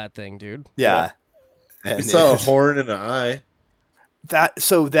saw that thing, dude. Yeah. We And saw a horn and an eye.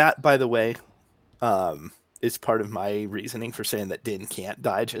 that, by the way, is part of my reasoning for saying that Din can't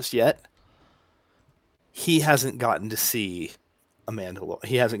die just yet. He hasn't gotten to see a Mandalorian.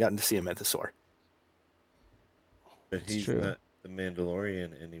 He hasn't gotten to see a Mythosaur. But he's true. not the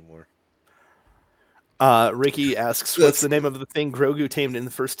Mandalorian anymore. Ricky asks, what's the name of the thing Grogu tamed in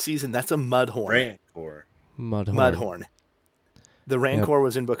the first season? That's a Mudhorn. Rancor. Mudhorn. The Rancor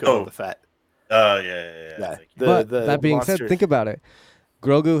was in Book of Boba Fett. Oh, yeah. But that being monster- said, think about it.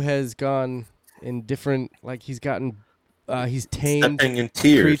 Grogu has gone in different, like he's tamed Stepping in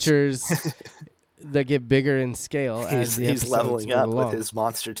tears. creatures that get bigger in scale as the he's episodes leveling move up along. with his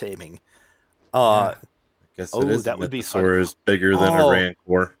monster taming. I guess it is that would be fun. Mythosaur is bigger than a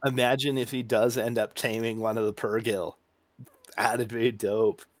Rancor. Imagine if he does end up taming one of the Purrgil. That'd be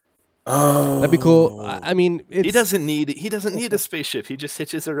dope. Oh, That'd be cool. I mean, it's, He doesn't need a spaceship. He just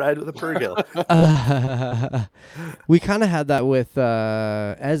hitches a ride with a Purrgil. we kind of had that with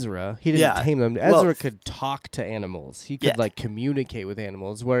Ezra. He didn't Yeah. tame them. Well- Ezra could talk to animals. He could Yeah. like communicate with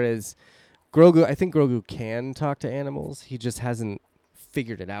animals, whereas Grogu, I think Grogu can talk to animals. He just hasn't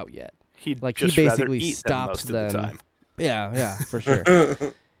figured it out yet. He'd Like, he just rather basically eat them stopped most of the them. time. Yeah, for sure.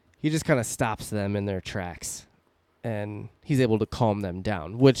 He just kind of stops them in their tracks, and he's able to calm them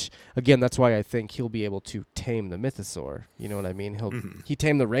down. Which, again, that's why I think he'll be able to tame the Mythosaur. You know what I mean? He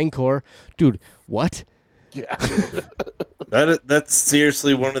tamed the Rancor, dude. What? Yeah. That's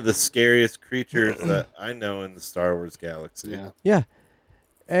seriously one of the scariest creatures that I know in the Star Wars galaxy. Yeah. Yeah,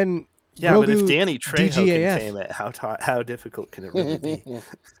 and Yeah, but if Grogu Danny Trejo can DGAF. tame it, how difficult can it really be?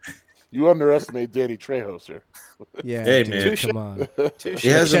 You underestimate Danny Trejo, sir. Yeah, Hey, dude, man. come on. He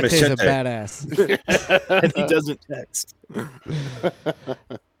has a Machete's a machete. badass. And he doesn't text.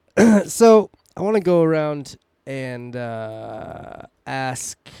 So I want to go around and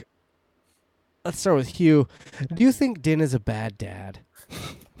ask. Let's start with Hugh. Do you think Din is a bad dad?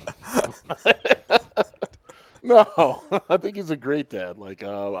 No, I think he's a great dad. Like,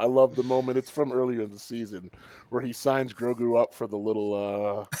 I love the moment. It's from earlier in the season where he signs Grogu up for the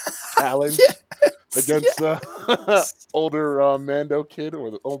little challenge against the older Mando kid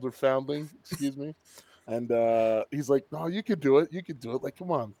or the older foundling, excuse me. And he's like, "No, you can do it. You can do it. Like,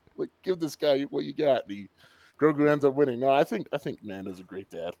 come on, like, give this guy what you got." And Grogu ends up winning. No, I think Mando's a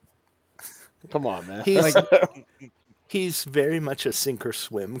great dad. Come on, man. He's very much a sink or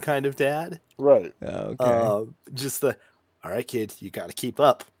swim kind of dad. Right. Okay. Just all right, kid, you got to keep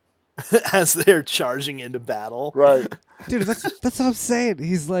up as they're charging into battle. Right. Dude, that's what I'm saying.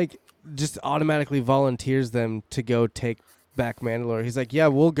 He's like, just automatically volunteers them to go take back Mandalore. He's like, yeah,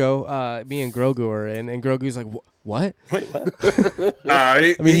 we'll go. Me and Grogu are in. And Grogu's like, what? Wait, what?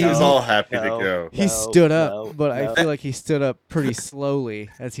 I mean, he was all happy to go. He stood up, but I feel like he stood up pretty slowly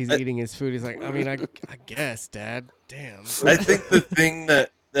as he's eating his food. He's like, I mean, I guess, Dad. Damn. I think the thing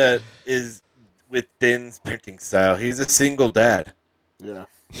that is with Din's parenting style, he's a single dad. Yeah.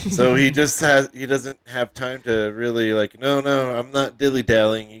 So he doesn't have time to really like, no, I'm not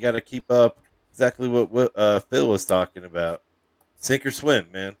dilly-dallying. You got to keep up. Exactly what Phil was talking about. Sink or swim,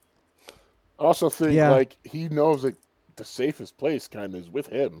 man. I also think like he knows that the safest place kind of is with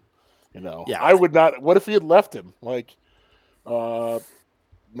him. You know, I would not. What if he had left him? Like, Moff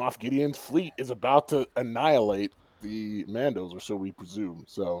Gideon's fleet is about to annihilate the Mandos, or so we presume.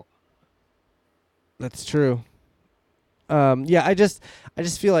 So that's true. I just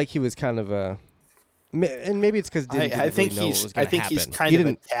feel like he was kind of a, and maybe it's because I think he's kind of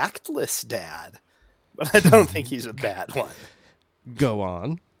a tactless dad, but I don't think he's a bad one. Go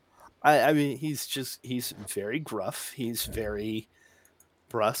on. I mean, he's very gruff. He's very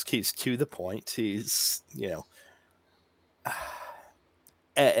brusque. He's to the point. He's,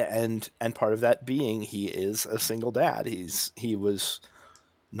 and part of that being he is a single dad. He was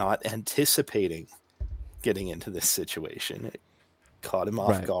not anticipating getting into this situation. It caught him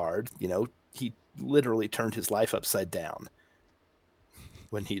off guard. He literally turned his life upside down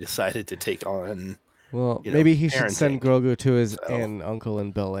when he decided to take on. Well, maybe he should send Grogu to his aunt and uncle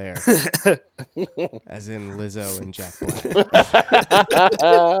in Bel Air, as in Lizzo and Jack Black.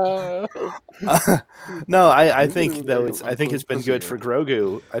 No, I think though it's been good for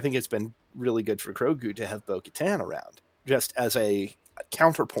Grogu. I think it's been really good for Grogu to have Bo-Katan around, just as a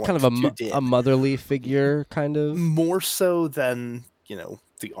counterpoint. Kind of a motherly figure, kind of more so than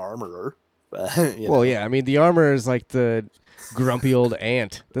the armorer. Well, yeah, I mean the armorer is like the grumpy old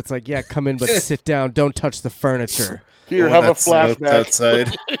aunt that's like, yeah, come in, but sit down, don't touch the furniture. Here, have a flashback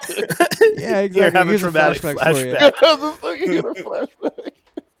outside. Yeah, exactly. Here, have a dramatic flashback.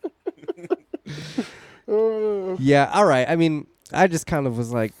 Yeah, all right. I mean, I just kind of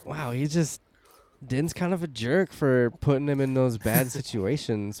was like, wow, Din's kind of a jerk for putting him in those bad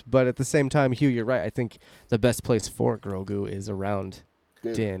situations. But at the same time, Hugh, you're right. I think the best place for Grogu is around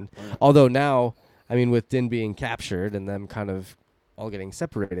Din. Although now, I mean, with Din being captured and them kind of all getting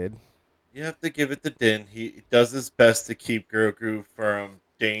separated. You have to give it to Din. He does his best to keep Grogu from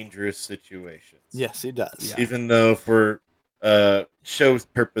dangerous situations. Yes, he does. Yeah. Even though for show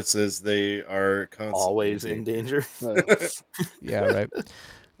purposes, they are constantly always in danger. Yeah, right.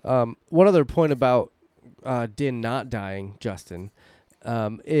 One other point about Din not dying, Justin,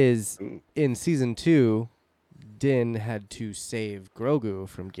 is in season 2, Din had to save Grogu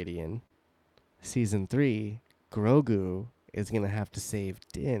from Gideon. Season 3, Grogu is going to have to save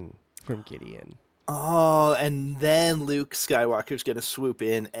Din from Gideon. Oh, and then Luke Skywalker's going to swoop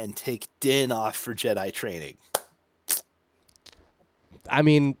in and take Din off for Jedi training. I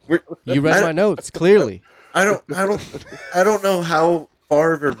mean, you read my notes, clearly. I don't know how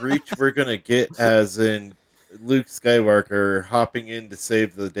far of a reach we're going to get as in Luke Skywalker hopping in to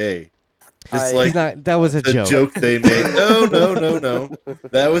save the day. That was a joke they made. No.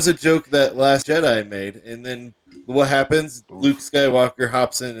 That was a joke that Last Jedi made. And then what happens? Luke Skywalker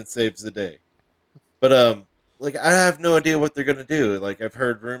hops in and saves the day. But I have no idea what they're gonna do. Like, I've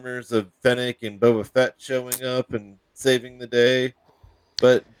heard rumors of Fennec and Boba Fett showing up and saving the day.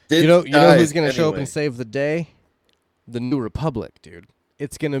 But you know who's gonna show up and save the day? The New Republic, dude.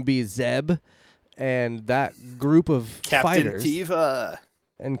 It's gonna be Zeb and that group of fighters. Captain Teva.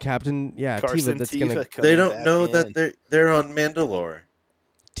 And Captain, Carson Teva. That's Teva they don't know that they're on Mandalore.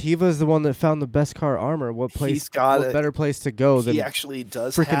 Teva's the one that found the Beskar armor. What better place to go than he actually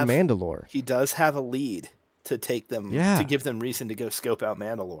does freaking Mandalore? He does have a lead to take them, to give them reason to go scope out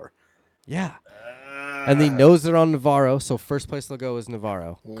Mandalore. Yeah. And he knows they're on Navarro, so first place they'll go is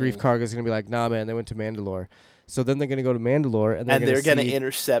Navarro. Grief Karga's going to be like, nah, man, they went to Mandalore. So then they're going to go to Mandalore. And they're going to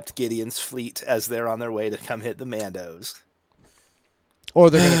intercept Gideon's fleet as they're on their way to come hit the Mandos. Or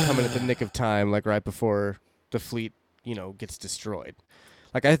they're going to come in at the nick of time, like right before the fleet, gets destroyed.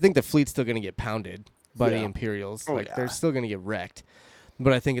 Like, I think the fleet's still going to get pounded by the Imperials. They're still going to get wrecked.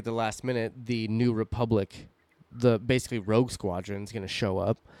 But I think at the last minute, the New Republic, the basically Rogue Squadron, is going to show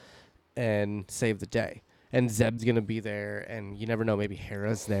up and save the day. And Zeb's going to be there, and you never know, maybe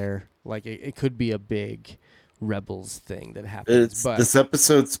Hera's there. Like, it could be a big Rebels thing that happens. But this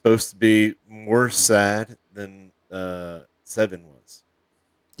episode's supposed to be more sad than 7 was.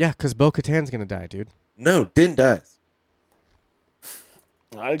 Yeah, because Bo-Katan's going to die, dude. No, Din dies.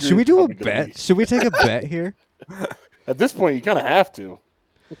 Should we do a bet? Should we take a bet here? At this point, you kind of have to.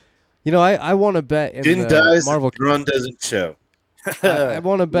 I want to bet in Din the dies, Marvel. Thrawn doesn't show. I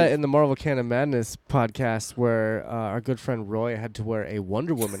want to bet in the Marvel Canon Madness podcast where our good friend Roy had to wear a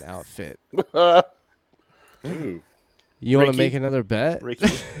Wonder Woman outfit. Ooh. You want to make another bet? Ricky?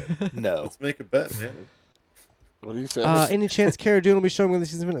 No. Let's make a bet, man. What do you say? Any chance Cara Dune will be showing when the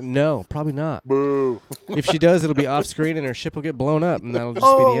season's been? No, probably not. Boo. If she does, it'll be off screen and her ship will get blown up, and that'll just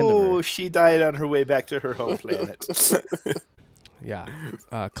be the end of her. She died on her way back to her home planet. Yeah.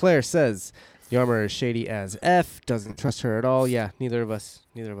 Claire says the armor is shady as F. Doesn't trust her at all. Yeah, neither of us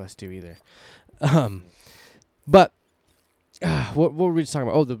do either. But what were we just talking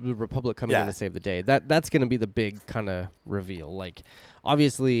about? Oh, the Republic coming in to save the day. That's going to be the big kind of reveal. Like,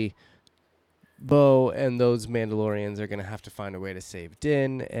 obviously, Bo and those Mandalorians are going to have to find a way to save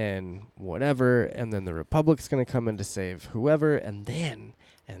Din and whatever, and then the Republic's going to come in to save whoever, and then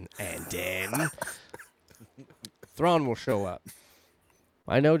Thrawn will show up.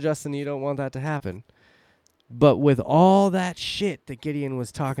 I know, Justin, you don't want that to happen. But with all that shit that Gideon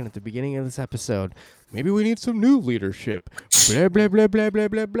was talking at the beginning of this episode, maybe we need some new leadership. Blah, blah, blah, blah, blah,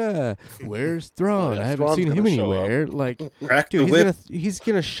 blah, blah. Where's Thrawn? I haven't seen him anywhere. Like, dude, he's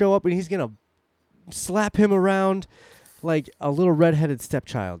gonna show up and he's gonna slap him around like a little redheaded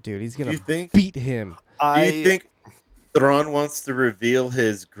stepchild, dude. He's gonna beat him. Do you think Thrawn wants to reveal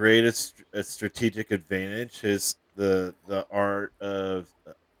his greatest strategic advantage, the art of...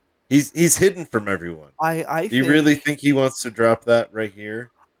 He's hidden from everyone. Do you really think he wants to drop that right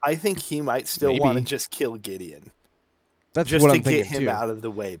here? I think he might still want to just kill Gideon. That's just what to I'm get thinking him too. out of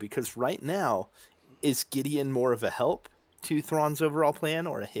the way. Because right now, is Gideon more of a help to Thrawn's overall plan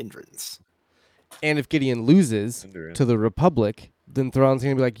or a hindrance? And if Gideon loses to the Republic, then Thrawn's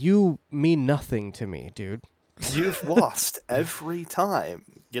going to be like, you mean nothing to me, dude. You've lost every time.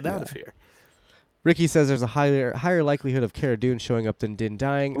 Get out of here. Ricky says there's a higher likelihood of Cara Dune showing up than Din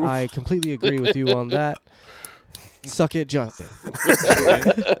dying. Oof. I completely agree with you on that. Suck it, Justin.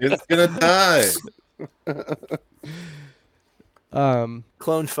 It's going to die.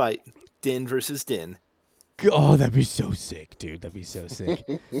 Clone fight. Din versus Din. Oh, that'd be so sick, dude. That'd be so sick.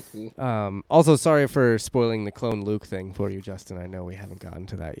 Also, sorry for spoiling the clone Luke thing for you, Justin. I know we haven't gotten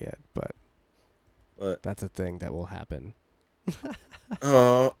to that yet, but that's a thing that will happen.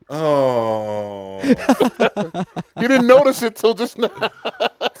 Oh. You didn't notice it till just now.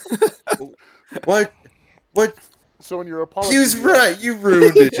 What? So in your apology... He was right. You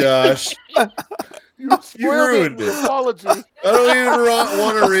ruined it, Josh. You ruined it. Apology. I don't even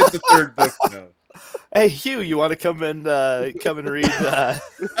want to read the third book now. Hey, Hugh, you want to come and read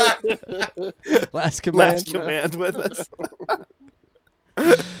Last Command with us?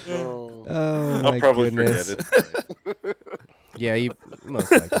 Oh, I'll probably goodness. forget it. Yeah, you most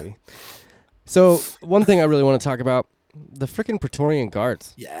likely. So one thing I really want to talk about, the freaking Praetorian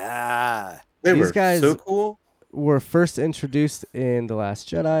Guards. Yeah. These guys so cool. Were first introduced in The Last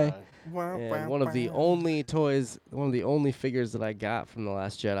Jedi. And one of the only figures that I got from The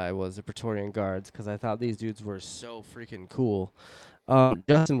Last Jedi was the Praetorian Guards because I thought these dudes were so freaking cool.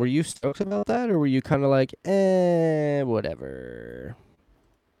 Justin, were you stoked about that, or were you kind of like, whatever?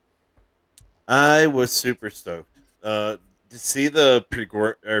 I was super stoked. To see the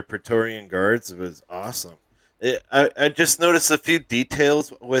Praetorian Guards was awesome. I just noticed a few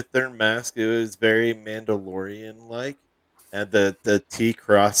details with their mask. It was very Mandalorian-like. And the T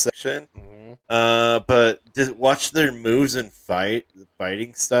cross section, but to watch their moves and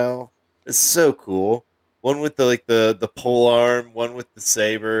fighting style is so cool. One with the pole arm, one with the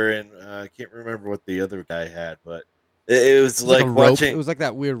saber, and I can't remember what the other guy had, but it was like watching. It was like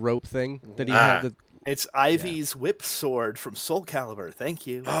that weird rope thing that he had. It's Ivy's whip sword from Soul Calibur. Thank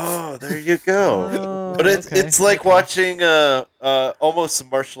you. Oh, there you go. But it's like watching almost a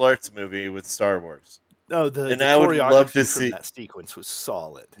martial arts movie with Star Wars. No, the I would love to see that sequence was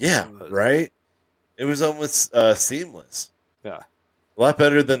solid. Yeah, right. It was almost seamless. Yeah, a lot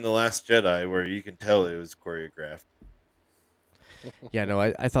better than The Last Jedi, where you can tell it was choreographed. Yeah, no,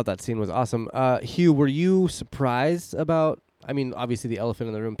 I thought that scene was awesome. Hugh, were you surprised about I mean, obviously the elephant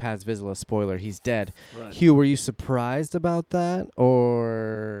in the room, Paz Vizsla, spoiler, he's dead. Right. Hugh, were you surprised about that,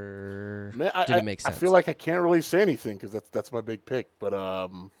 or Man, did it make sense? I feel like I can't really say anything because that's my big pick. But I'll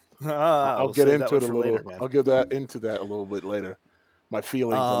We'll get save that into one it a for little. later, man. I'll get into that a little bit later. My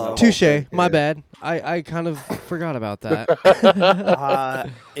feelings on that whole Touche. thing. My Yeah. bad. I kind of forgot about that.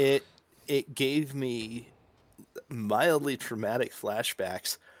 It gave me mildly traumatic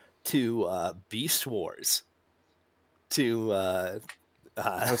flashbacks to Beast Wars. How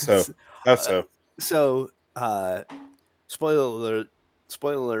so? How so? So,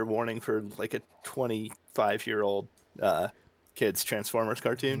 spoiler warning for like a 25-year-old kids Transformers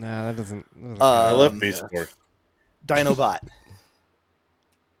cartoon. Nah, that doesn't. I love Beast Wars. Dinobot.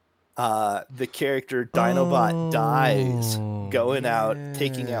 The character Dinobot dies going out,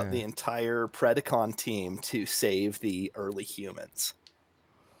 taking out the entire Predacon team to save the early humans.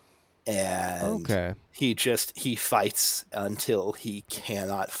 And he fights until he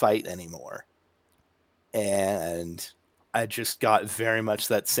cannot fight anymore. And I just got very much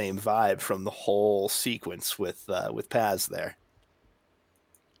that same vibe from the whole sequence with Paz there.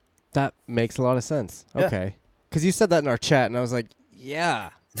 That makes a lot of sense. Yeah. Okay. Because you said that in our chat, and I was like, yeah.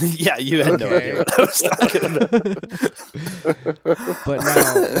 Yeah, you had no idea what I was talking about. But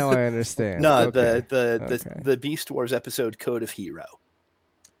now I understand. No, okay. the Beast Wars episode Code of Hero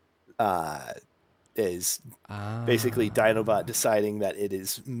is basically Dinobot deciding that it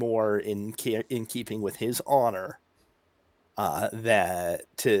is more in keeping with his honor that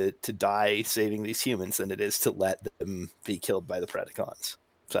to die saving these humans than it is to let them be killed by the Predacons.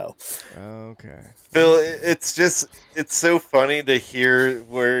 So, okay, Phil, it's so funny to hear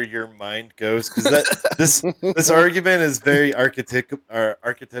where your mind goes because this argument is very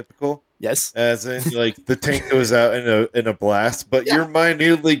archetypical. Yes, as in like the tank goes out in a blast, but your mind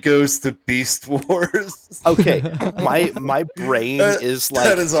immediately goes to Beast Wars. Okay, my brain is like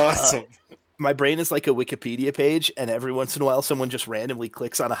that is awesome. My brain is like a Wikipedia page, and every once in a while, someone just randomly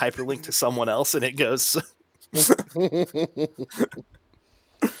clicks on a hyperlink to someone else, and it goes.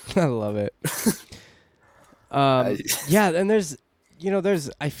 I love it. Yeah, and there's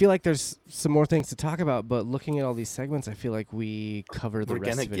I feel like there's some more things to talk about, but looking at all these segments, I feel like we cover the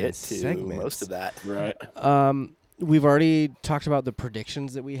rest of it in segments. Most of that. Right. We've already talked about the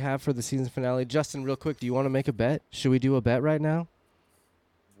predictions that we have for the season finale. Justin, real quick, do you want to make a bet? Should we do a bet right now?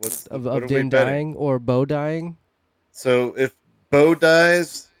 What Of Din dying or Bo dying? So if Bo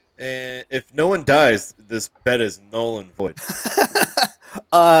dies, and if no one dies, this bet is null and void.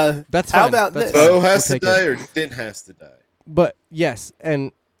 That's fine. How about That's this? fine. Bo has We'll to die or Din has to die. But yes,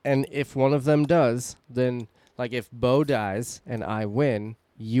 and if one of them does, then like if Bo dies and I win,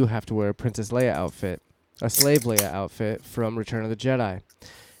 you have to wear a Princess Leia outfit, a Slave Leia outfit from Return of the Jedi.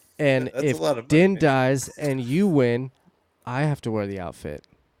 And That's if a lot of money, Din man. dies and you win, I have to wear the outfit.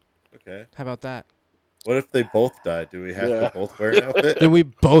 Okay. How about that? What if they both die? Do we have to both wear an outfit? Then we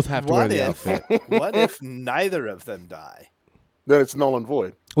both have to wear the if, outfit. What if neither of them die? Then it's null and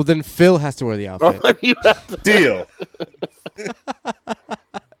void. Well, then Phil has to wear the outfit. You have to- Deal.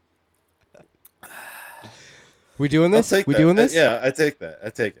 We doing this? I'll take We that. doing this? Yeah, I take that. I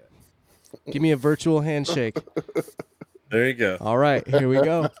take it. Give me a virtual handshake. There you go. All right, here we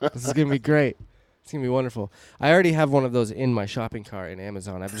go. This is going to be great. It's going to be wonderful. I already have one of those in my shopping cart in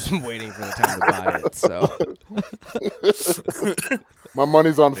Amazon. I've just been waiting for the time to buy it. So My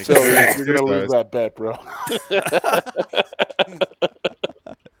money's on Makes Phil. sense. You're going to lose that bet, bro.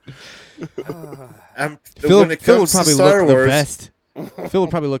 Phil when it would comes to probably Star look the Wars, best. Phil would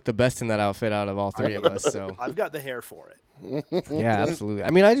probably look the best in that outfit out of all three of us. So I've got the hair for it. yeah, absolutely. I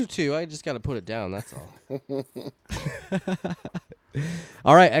mean, I do too. I just got to put it down. That's all.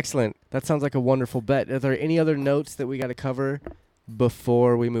 All right, excellent. That sounds like a wonderful bet. Are there any other notes that we got to cover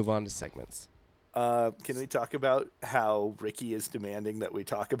before we move on to segments? Can we talk about how Ricky is demanding that we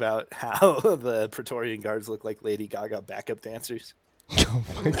talk about how the Praetorian Guards look like Lady Gaga backup dancers? Oh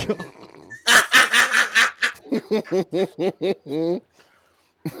my god.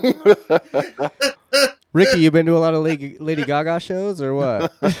 Ricky, you been to a lot of Lady Gaga shows or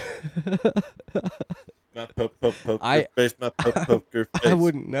what? my poker I- face, my poker face. I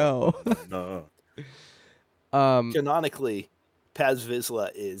wouldn't know. No. Canonically, Paz Vizsla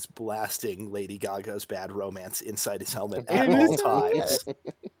is blasting Lady Gaga's Bad Romance inside his helmet at all times.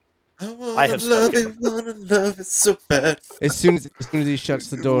 I have love it so bad. As soon as he shuts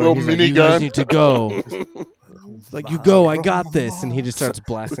the door, Little he's like, minigun. "You guys need to go." Like, you go, I got this, and he just starts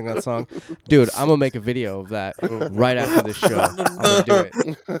blasting that song. Dude, I'm gonna make a video of that right after this show. I'm gonna do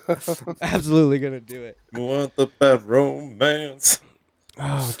it. Absolutely gonna do it. You want the bad romance?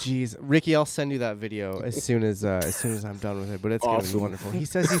 Oh, geez, Ricky, I'll send you that video as soon as I'm done with it. But it's gonna be Awesome. wonderful. He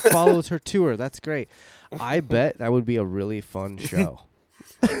says he follows her tour. That's great. I bet that would be a really fun show.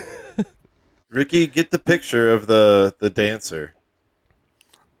 Ricky, get the picture of the dancer.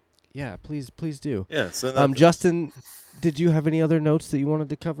 Yeah, please do. Yeah. So that, Justin, did you have any other notes that you wanted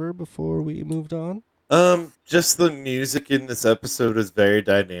to cover before we moved on? just the music in this episode is very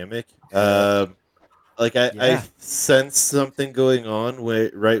dynamic. Like I Yeah. sensed something going on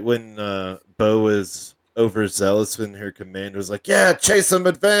right when Bo was overzealous when her command was like, "Yeah, chase him,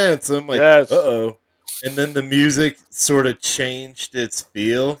 advance." I'm like, Yes. "Uh-oh," and then the music sort of changed its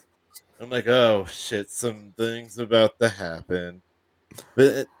feel. I'm like, "Oh shit, something's about to happen."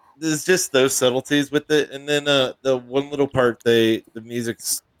 But there's just those subtleties with it, and then the one little part the music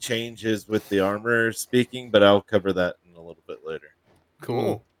changes with the armor speaking, but I'll cover that in a little bit later.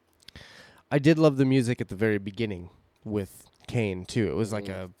 Cool. I did love the music at the very beginning with Kane too. It was like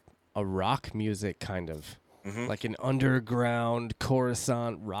a rock music kind of, like an underground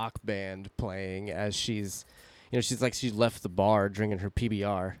Coruscant rock band playing as she's left the bar drinking her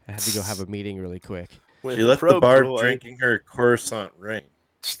PBR. I had to go have a meeting really quick. With She left the probe bar droid. drinking her Coruscant rain.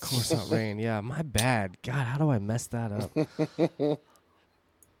 Coruscant rain, yeah, my bad. God, how do I mess that up?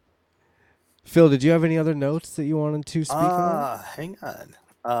 Phil, did you have any other notes that you wanted to speak on? Hang on.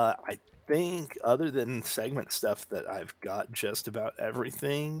 I think other than segment stuff that I've got just about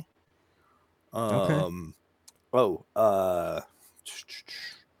everything. Okay. Claire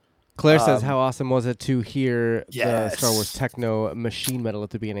Claire says, how awesome was it to hear the Star Wars Yes. techno machine metal at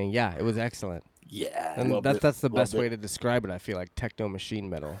the beginning? Yeah, it was excellent. Yeah. And Loved it. that's the best Loved way it. to describe it, I feel like. Techno machine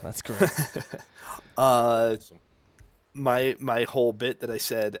metal. That's great. My whole bit that I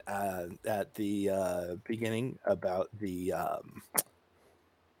said at the beginning about the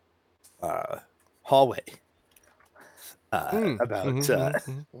hallway about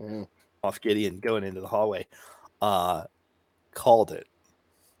Moff Gideon going into the hallway, called it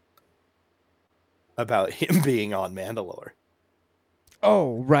about him being on Mandalore.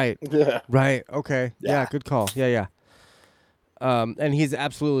 Oh, right. Yeah. Right. Okay. Yeah, Yeah. good call. Yeah. And he's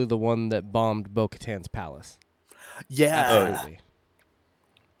absolutely the one that bombed Bo-Katan's palace. Yeah. Absolutely.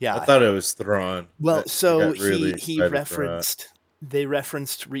 Yeah. I thought it was Thrawn. Well, I so got really he excited for referenced they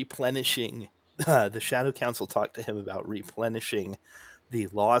referenced replenishing. The Shadow Council talked to him about replenishing the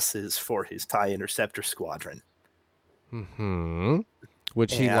losses for his TIE Interceptor squadron.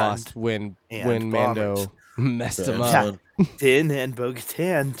 Which he lost when Mando messed him that. up. Din and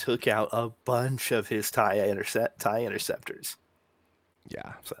Bo-Katan took out a bunch of his TIE Interceptors.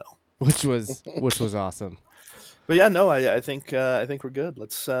 Yeah. So, Which was awesome. but yeah, no, I think we're good.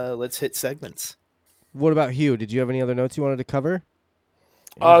 Let's hit segments. What about Hugh? Did you have any other notes you wanted to cover?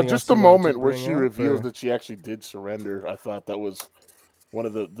 Anything Just else the you wanted to moment where bring she up, reveals or- that she actually did surrender. I thought that was one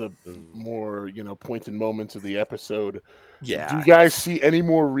of the more pointed moments of the episode. Yeah. Do you guys see any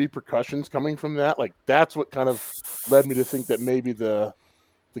more repercussions coming from that? Like that's what kind of led me to think that maybe the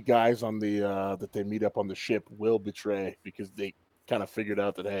guys on the that they meet up on the ship will betray, because they kind of figured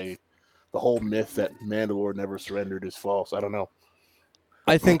out that, hey, the whole myth that Mandalore never surrendered is false. I don't know.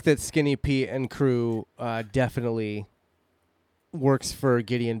 I think that Skinny Pete and crew definitely works for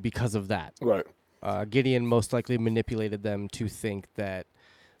Gideon because of that. Right. Gideon most likely manipulated them to think that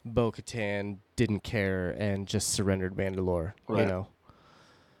Bo-Katan didn't care and just surrendered Mandalore. Right. You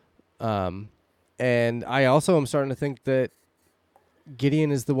know. And I also am starting to think that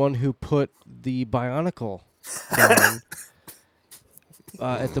Gideon is the one who put the Bionicle down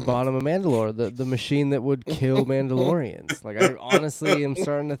at the bottom of Mandalore, the machine that would kill Mandalorians. Like, I honestly am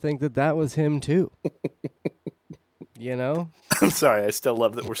starting to think that was him too. You know? I'm sorry, I still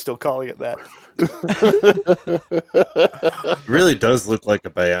love that we're still calling it that. It really does look like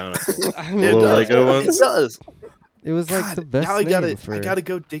a bionic. I The mean, little Lego It ones. does. it was like the best Now I name for... gotta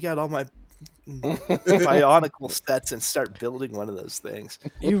go dig out all my Bionicle sets and start building one of those things.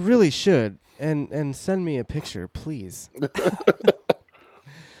 You really should, and send me a picture, please.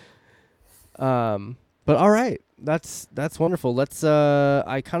 But all right, that's wonderful. Let's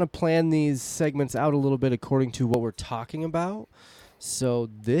I kind of plan these segments out a little bit according to what we're talking about. So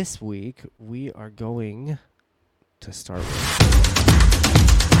this week we are going to start with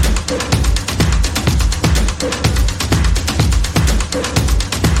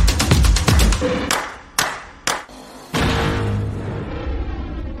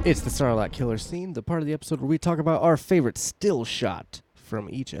it's the Sarlacc Killer Scene, the part of the episode where we talk about our favorite still shot from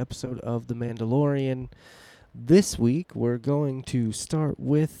each episode of The Mandalorian. This week, we're going to start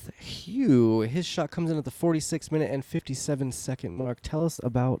with Hugh. His shot comes in at the 46-minute and 57-second mark. Tell us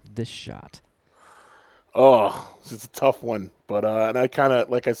about this shot. Oh, it's a tough one, but and I kind of,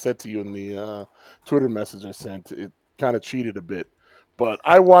 like I said to you in the Twitter message I sent, it kind of cheated a bit. But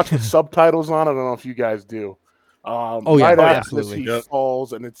I watch with subtitles on. I don't know if you guys do. Oh yeah, Right Oh, yeah. after this, absolutely. he Yep.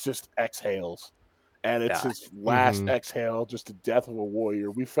 falls, and it's just exhales, and it's Yeah. his last Mhm. exhale, just the death of a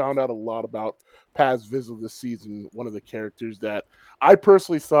warrior. We found out a lot about Paz Vizsla this season. One of the characters that I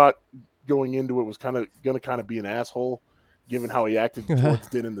personally thought going into it was kind of going to be an asshole, given how he acted towards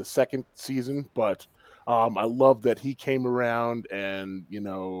Din in the second season, but. I love that he came around, and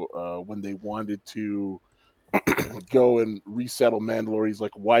when they wanted to go and resettle Mandalore, he's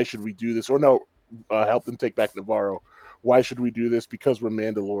like, "Why should we do this?" Or no, help them take back Navarro. Why should we do this? Because we're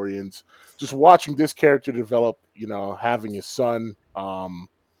Mandalorians. Just watching this character develop, having his son,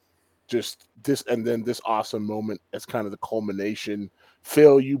 just this, and then this awesome moment as kind of the culmination.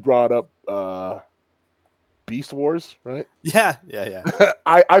 Phil, you brought up Beast Wars, right? Yeah. Yeah.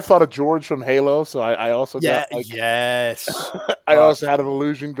 I thought of George from Halo, so I also Yeah. got like Yes. I also had an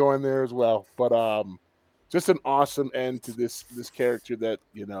illusion going there as well. But just an awesome end to this character that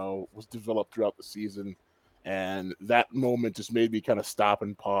was developed throughout the season, and that moment just made me kind of stop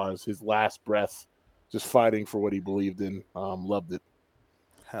and pause. His last breath, just fighting for what he believed in. Loved it.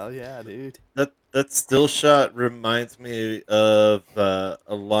 Hell yeah, dude. That still shot reminds me of a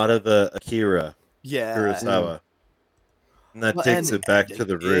lot of Akira Yeah. Kurosawa, and that Well, takes and it back to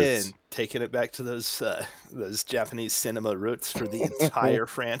the roots. again, taking it back to those Japanese cinema roots for the entire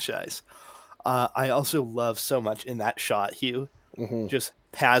franchise. I also love so much in that shot, Hugh, Mm-hmm. just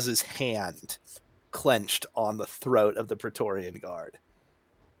Paz's hand clenched on the throat of the Praetorian Guard.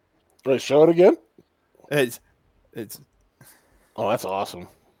 Wait, show it again. It's Oh, that's awesome. I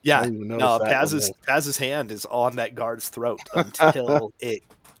yeah. didn't even notice No, that one there. Paz's hand is on that guard's throat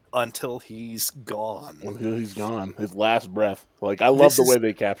until he's gone. Until he's gone, his last breath. Like, I love the way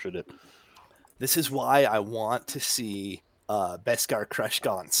they captured it. This is why I want to see Beskar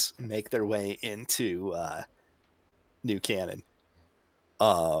Kreshgons make their way into new canon.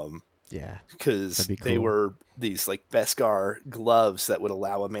 Yeah. Because That'd be they cool. were these like Beskar gloves that would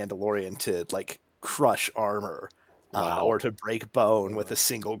allow a Mandalorian to like crush armor Wow. or to break bone with a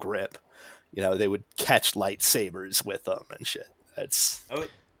single grip. They would catch lightsabers with them and shit. That's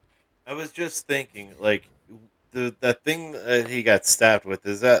I was just thinking, like, that thing that he got stabbed with,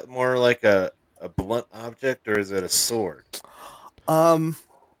 is that more like a blunt object, or is it a sword?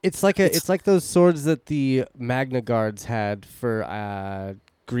 It's like those swords that the Magna Guards had for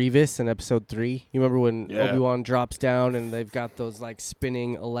Grievous in Episode 3. You remember when Yeah. Obi-Wan drops down and they've got those like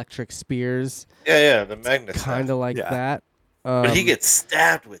spinning electric spears, Yeah, the Magnus. kind of like Yeah. that. But he gets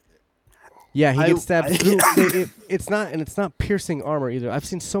stabbed with it. Yeah, he gets stabbed through. I- It's not piercing armor either. I've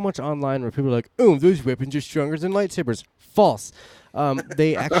seen so much online where people are like, "Oh, those weapons are stronger than lightsabers." False.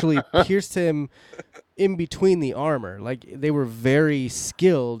 They actually pierced him in between the armor. Like, they were very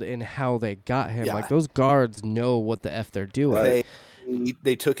skilled in how they got him. Yeah. Like, those guards know what the F they're doing.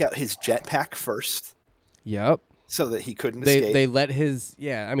 They took out his jetpack first Yep. so that he couldn't escape. They let his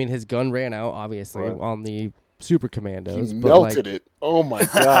his gun ran out obviously Right. on the Super He Commandos. melted it. Oh my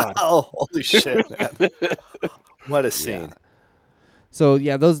god. Oh, holy shit, man. What a scene. Yeah. So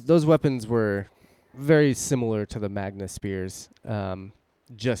yeah, those weapons were very similar to the Magna spears,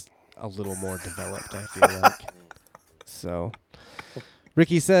 just a little more developed, I feel like. So,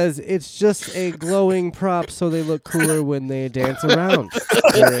 Ricky says it's just a glowing prop, so they look cooler when they dance around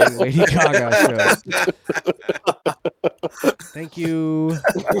during Lady Gaga shows. Thank you,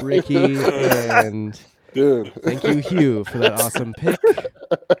 Ricky, and Dude. thank you, Hugh, for that awesome pick.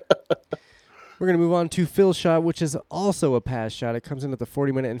 We're going to move on to Phil's shot, which is also a pass shot. It comes in at the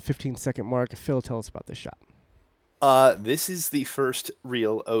 40-minute and 15-second mark. Phil, tell us about this shot. This is the first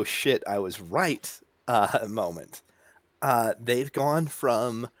real "oh shit, I was right" moment. They've gone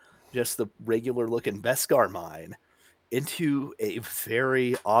from just the regular looking Beskar mine into a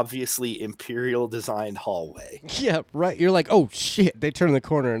very obviously Imperial designed hallway. Yeah, right. You're like, oh shit! They turn the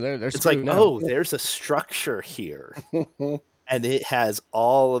corner and they're It's like, screwed now. oh, there's a structure here, and it has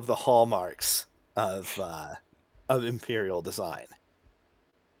all of the hallmarks of Imperial design.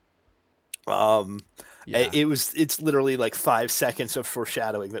 Yeah. It's literally like 5 seconds of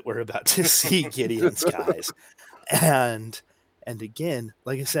foreshadowing that we're about to see Gideon's guys. And again,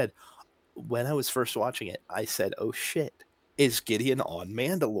 like I said, when I was first watching it, I said, oh shit, is Gideon on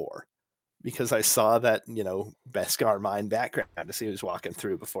Mandalore? Because I saw that, Beskar mine background to see who's walking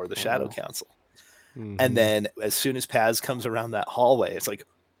through before the Shadow Council. Mhm. And then as soon as Paz comes around that hallway, it's like,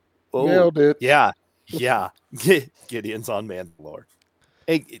 oh, Nailed it. yeah. Gideon's on Mandalore.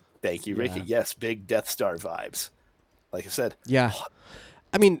 Hey, thank you, Ricky. Yeah. Yes, big Death Star vibes. Like I said, Yeah.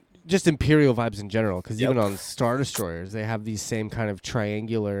 I mean, just Imperial vibes in general, because Yep. even on Star Destroyers, they have these same kind of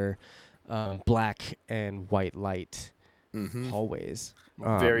triangular black and white light hallways.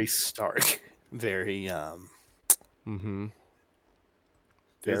 Very stark. Very Mm-hmm.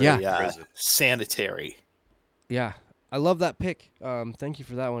 very Yeah. sanitary. Yeah, I love that pick. Thank you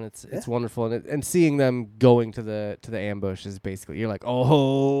for that one. It's wonderful, and seeing them going to the ambush is basically you're like,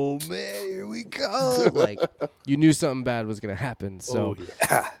 oh man, here we go. Like you knew something bad was gonna happen. So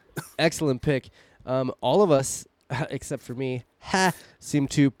excellent pick. All of us except for me seem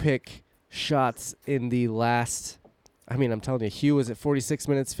to pick shots in the last. I mean, I'm telling you, Hugh was at 46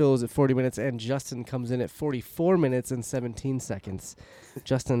 minutes, Phil was at 40 minutes, and Justin comes in at 44 minutes and 17 seconds.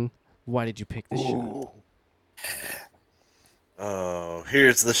 Justin, why did you pick this shot? Oh,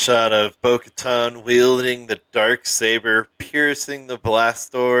 here's the shot of Bo-Katan wielding the dark saber, piercing the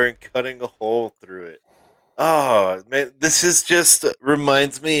blast door and cutting a hole through it. Oh man, this is just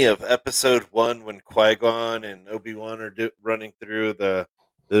reminds me of Episode 1 when Qui-Gon and Obi-Wan are running through the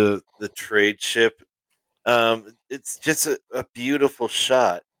trade ship. It's just a beautiful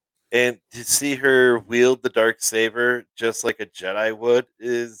shot, and to see her wield the dark saber just like a Jedi would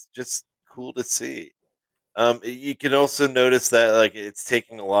is just cool to see. You can also notice that like it's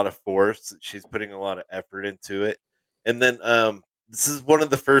taking a lot of force. She's putting a lot of effort into it, and then this is one of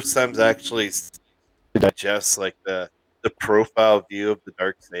the first times I actually digest like the profile view of the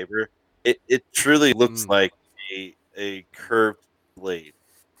dark saber. It truly looks like a curved blade,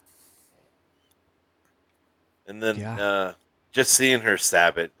 and then just seeing her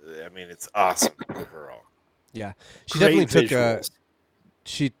stab it. I mean, it's awesome overall. Yeah, she Great definitely took visuals.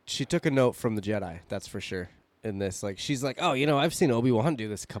 she took a note from the Jedi. That's for sure. In this, like, she's like, oh, I've seen Obi-Wan do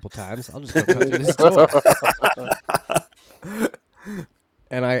this a couple times. I'll just go cut through this door.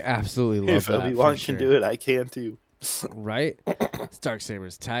 And I absolutely love If that. Obi-Wan can do it, I can too. Right? This dark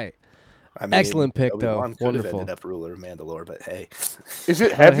saber's tight. I mean, Excellent pick, Obi-Wan though. could have Wonderful. ended up ruler of Mandalore, but hey. Is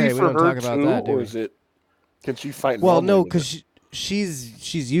it heavy hey, we for don't her talk about too, that, do or we? is it? Can she fight? Well, no, normally with because it?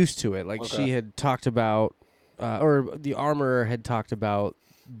 she's used to it. Like she had talked about, or the armorer had talked about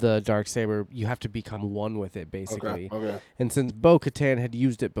the darksaber. You have to become one with it, basically. Okay. And since Bo-Katan had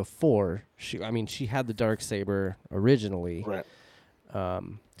used it before, she had the darksaber originally. Right.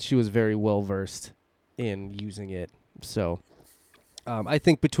 She was very well versed in using it. So I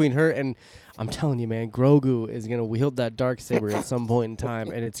think between her and, I'm telling you, man, Grogu is gonna wield that darksaber at some point in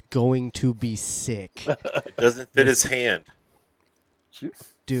time, and it's going to be sick. It doesn't fit his hand.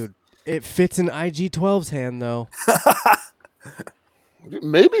 Dude, it fits in IG-12's hand, though.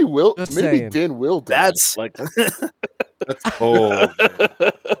 Maybe Just maybe saying. Din will. That's like That's bold.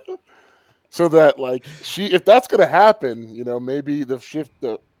 so that like if that's gonna happen, maybe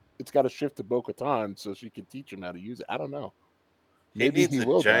it's got to shift to Bo-Katan so she can teach him how to use it. I don't know. He Maybe needs he a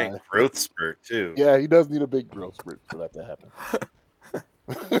will giant die. growth spurt too. Yeah, he does need a big growth spurt for that to happen.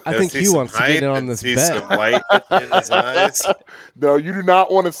 I think he wants to get in on this see bet. some light in his eyes. No, you do not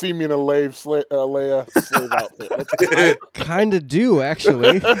want to see me in a Leia slave outfit. Kind of do,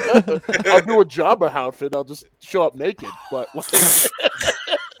 actually. I'll do a Jabba outfit. I'll just show up naked. But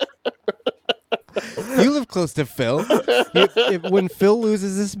You live close to Phil. When Phil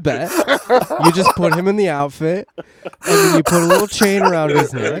loses this bet, you just put him in the outfit, and then you put a little chain around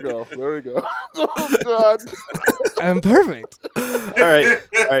his neck. There we go. Oh, God. And perfect. all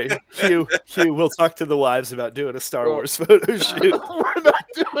right. Hugh, we'll talk to the wives about doing a Star Wars photo shoot. We're not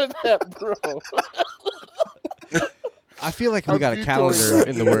doing that, bro. I feel like we got a calendar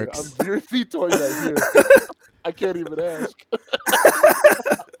in the works. I'm vetoing that here. I can't even ask.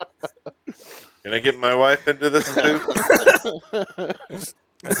 Can I get my wife into this too?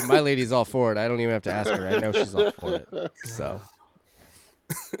 Listen, my lady's all for it. I don't even have to ask her. I know she's all for it. So,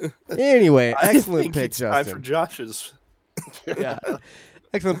 anyway, excellent pick, it's time Justin. for Josh's. Yeah,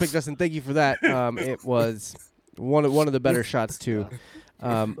 excellent pick, Justin. Thank you for that. It was one of the better shots too.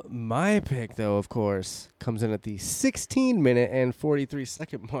 My pick, though, of course, comes in at the 16-minute and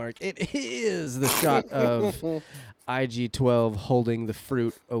 43-second mark. It is the shot of IG-12 holding the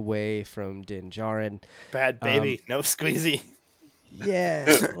fruit away from Din Djarin. Bad baby, no squeezy.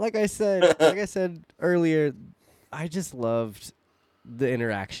 Yeah, like I said earlier, I just loved the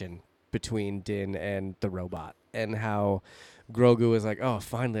interaction between Din and the robot, and how Grogu was like, "Oh,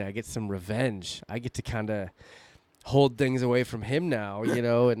 finally, I get some revenge. I get to kind of hold things away from him now,"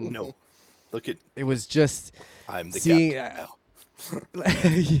 And No, look at it was just I'm the seeing. captain now.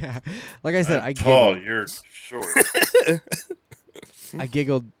 Yeah, like I said, I Paul, giggled. you're short. I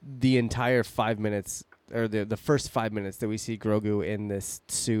giggled the entire 5 minutes, or the first 5 minutes that we see Grogu in this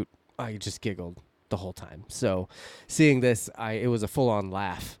suit. I just giggled. the whole time. So seeing this, it was a full on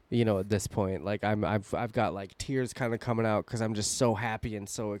laugh, at this point. Like I've got like tears kind of coming out because I'm just so happy and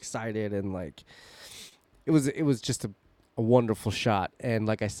so excited, and like it was just a wonderful shot. And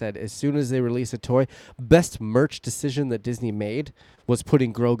like I said, as soon as they release a toy, best merch decision that Disney made was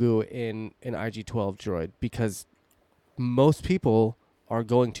putting Grogu in an IG-12 droid, because most people are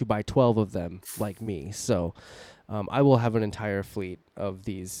going to buy 12 of them like me. So I will have an entire fleet of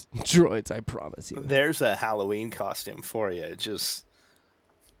these droids, I promise you. There's a Halloween costume for you. Just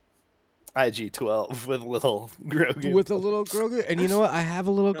IG-12 with little Grogu. With a little Grogu. And you know what? I have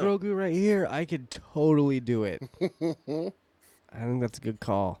a little Grogu right here. I could totally do it. I think that's a good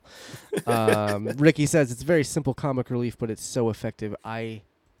call. Ricky says it's very simple comic relief, but it's so effective. I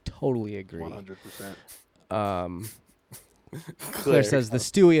totally agree. 100%. Claire says the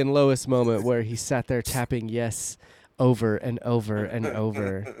Stewie and Lois moment where he sat there tapping yes over and over and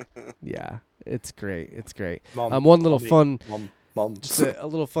over. Yeah, it's great. It's great. One little fun, just a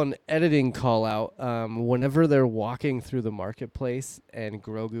little fun editing call out. Whenever they're walking through the marketplace and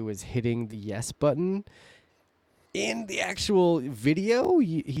Grogu is hitting the yes button, in the actual video,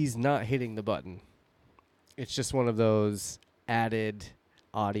 he's not hitting the button. It's just one of those added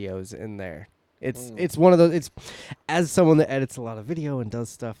audios in there. It's one of those. It's, as someone that edits a lot of video and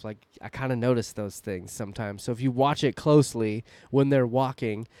does stuff, like I kind of notice those things sometimes. So if you watch it closely, when they're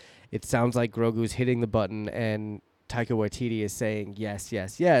walking, it sounds like Grogu's hitting the button and Taika Waititi is saying yes,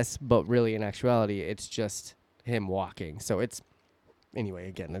 yes, yes, but really in actuality, it's just him walking. So it's, anyway,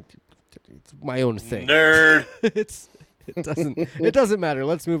 again, it's my own thing. Nerd. It doesn't matter.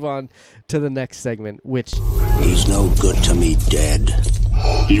 Let's move on to the next segment, which He's no good to me dead.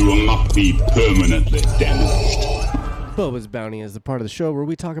 He will not be permanently damaged. Boba's Bounty is the part of the show where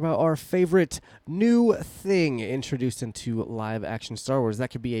we talk about our favorite new thing introduced into live action Star Wars. That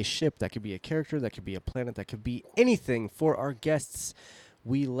could be a ship, that could be a character, that could be a planet, that could be anything. For our guests,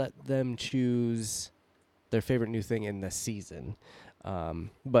 we let them choose their favorite new thing in the season.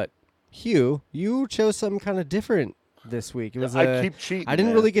 But Hugh, you chose something kind of different this week. It was I keep cheating. I didn't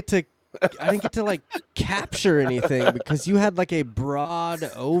man. really get to like capture anything because you had like a broad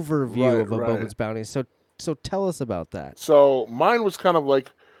overview of Boba's Bounty. So tell us about that. So mine was kind of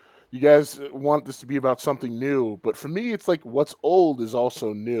like, you guys want this to be about something new, but for me, it's like what's old is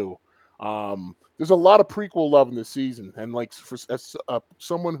also new. There's a lot of prequel love in this season, and like as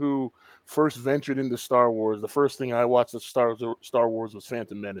someone who first ventured into Star Wars, the first thing I watched of Star Wars was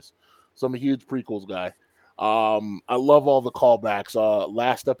Phantom Menace. So I'm a huge prequels guy. I love all the callbacks.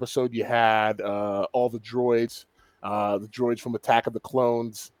 Last episode you had all the droids from Attack of the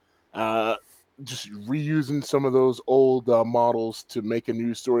Clones, just reusing some of those old models to make a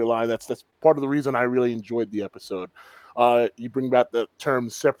new storyline. That's part of the reason I really enjoyed the episode. You bring back the term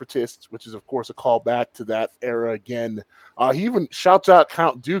separatists, which is of course a callback to that era again. He even shouts out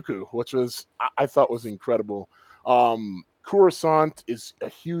Count Dooku, which was I thought was incredible. Coruscant is a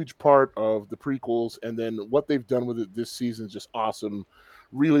huge part of the prequels, and then what they've done with it this season is just awesome.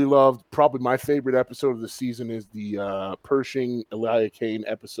 Really loved. Probably my favorite episode of the season is the Pershing Elia Kane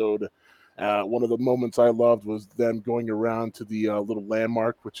episode. One of the moments I loved was them going around to the little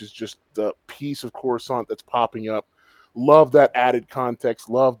landmark, which is just the piece of Coruscant that's popping up. Love that added context.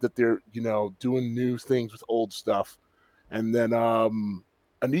 Love that they're doing new things with old stuff, and then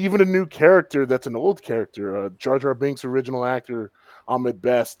and even a new character that's an old character. Jar Jar Binks' original actor, Ahmed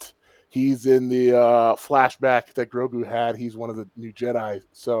Best. He's in the flashback that Grogu had. He's one of the new Jedi.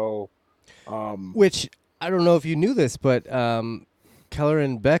 So, which I don't know if you knew this, but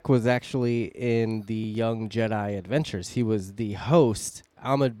Kelleran Beck was actually in the Young Jedi Adventures. He was the host.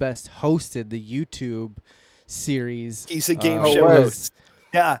 Ahmed Best hosted the YouTube series. He's a game show show right. host.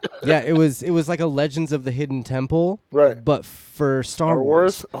 Yeah. Yeah, it was like a Legends of the Hidden Temple, right. but for Star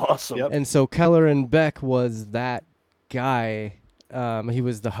Wars. Awesome. Yep. And so Kelleran Beck was that guy. He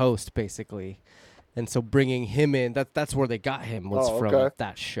was the host, basically. And so bringing him in, that's where they got him, was from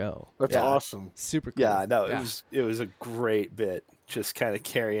that show. That's awesome. Super cool. Yeah, no, it was a great bit, just kind of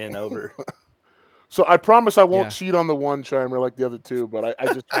carrying over. So I promise I won't cheat on the one chimer like the other two, but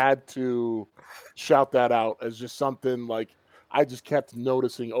I just had to shout that out as just something like I just kept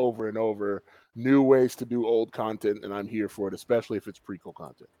noticing over and over new ways to do old content, and I'm here for it, especially if it's prequel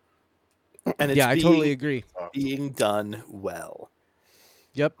content. And it's I totally agree. Being done well.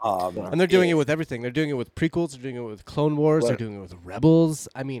 Yep. And they're doing it with everything. They're doing it with prequels. They're doing it with Clone Wars. Right. They're doing it with Rebels.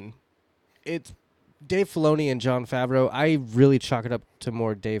 I mean, it's Dave Filoni and Jon Favreau. I really chalk it up to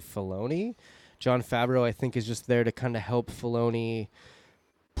more Dave Filoni. Jon Favreau, I think, is just there to kind of help Filoni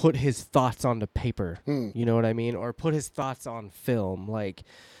put his thoughts onto paper. You know what I mean? Or put his thoughts on film. Like,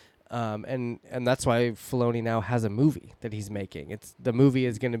 And that's why Filoni now has a movie that he's making. The movie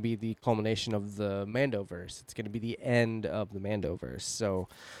is going to be the culmination of the Mandoverse. It's going to be the end of the Mandoverse. So,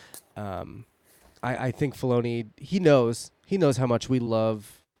 I think Filoni he knows how much we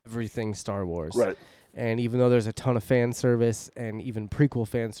love everything Star Wars. Right. And even though there's a ton of fan service and even prequel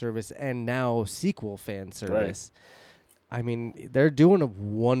fan service and now sequel fan service, I mean, they're doing a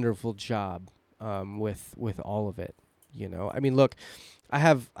wonderful job with all of it. You know, I mean, look, I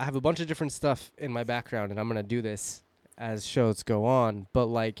have a bunch of different stuff in my background, and I'm gonna do this as shows go on. But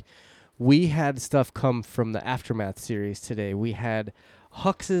like, we had stuff come from the Aftermath series today. We had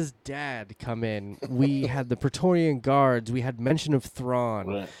Hux's dad come in. We had the Praetorian Guards. We had mention of Thrawn.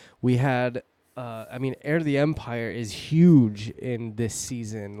 Right. We had. I mean, Heir to the Empire is huge in this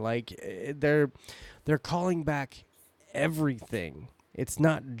season. Like, they're calling back everything. It's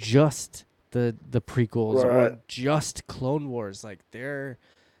not just the prequels or just Clone Wars. Like, they're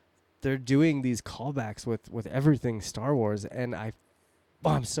doing these callbacks with everything Star Wars, and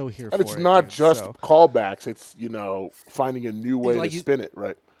I'm so here for it. And it's not just so. callbacks. It's, finding a new way to spin it,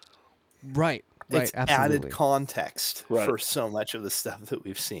 right? Right. It's Absolutely. added context for so much of the stuff that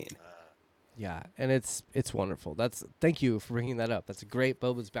we've seen. Yeah, and it's wonderful. Thank you for bringing that up. That's a great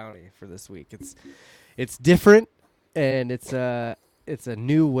Boba's Bounty for this week. It's different, and it's a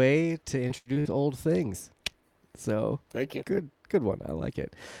new way to introduce old things. So thank you. Good one. I like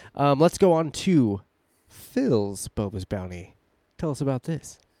it. Let's go on to Phil's Boba's Bounty. Tell us about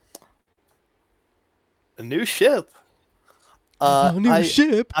this. A new ship.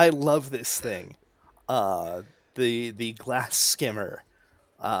 Ship. I love this thing. The glass skimmer.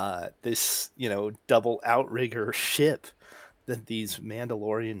 This, double outrigger ship that these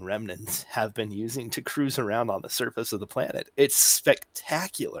Mandalorian remnants have been using to cruise around on the surface of the planet. It's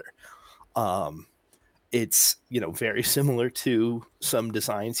spectacular. It's, very similar to some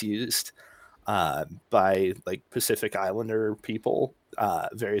designs used by like Pacific Islander people,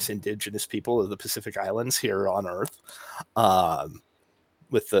 various indigenous people of the Pacific Islands here on Earth,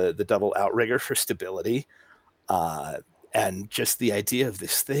 with the double outrigger for stability. And just the idea of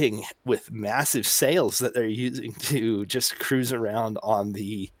this thing with massive sails that they're using to just cruise around on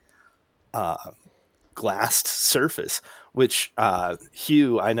the glassed surface, which,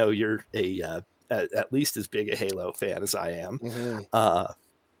 Hugh, I know you're at least as big a Halo fan as I am.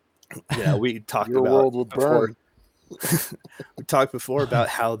 Mm-hmm. We talked Your about world would burn. We talked before about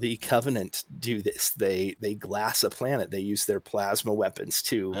how the Covenant do this. They glass a planet. They use their plasma weapons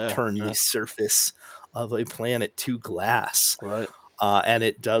to turn the surface of a planet to glass. Right. And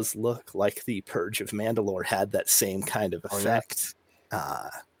it does look like the Purge of Mandalore had that same kind of effect.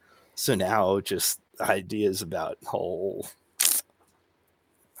 So now just ideas about whole...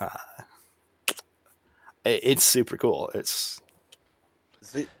 it's super cool.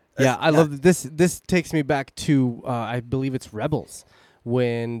 I love this. This takes me back to I believe it's Rebels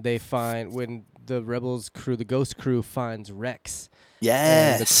when the Rebels crew, the Ghost crew, finds Rex.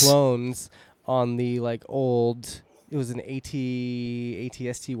 Yes. And the clones on the old. It was an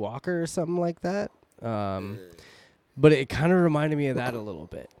ATST Walker or something like that. But it kind of reminded me of that a little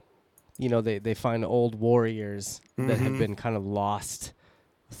bit. They find old warriors that have been kind of lost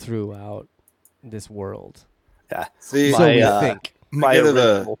throughout this world. Yeah. See, so we think. My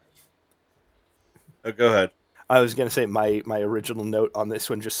original, go ahead. I was going to say my original note on this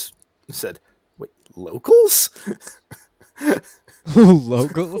one just said, wait, locals?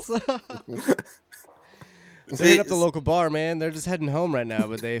 Locals? They hit up the local bar, man. They're just heading home right now,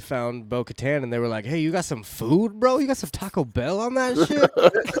 but they found Bo-Katan, and they were like, hey, you got some food, bro? You got some Taco Bell on that shit?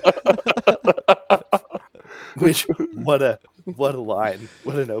 Which, what a line.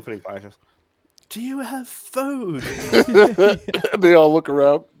 What an opening line. Do you have food? They all look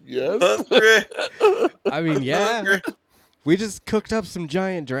around. Yes. I mean, yeah. Hungry. We just cooked up some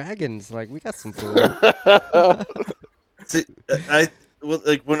giant dragons. Like, we got some food. See,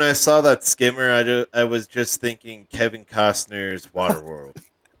 when I saw that skimmer, I was just thinking Kevin Costner's Waterworld.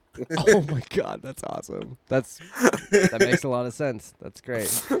 Oh my god, that's awesome. That makes a lot of sense. That's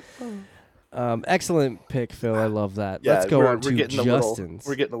great. Excellent pick, Phil. I love that. Yeah, Let's go on to Justin's.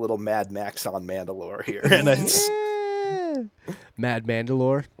 We're getting a little Mad Max on Mandalore here. And it's... Mad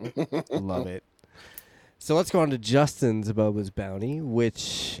Mandalore. Love it. So let's go on to Justin's Boba's Bounty,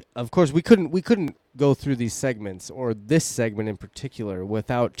 which, of course, we couldn't go through these segments, or this segment in particular,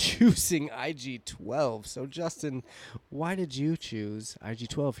 without choosing IG-12. So, Justin, why did you choose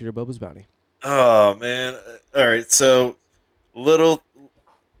IG-12 for your Boba's Bounty? Oh, man. All right, so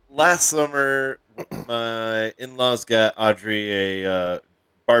last summer, my in-laws got Audrey a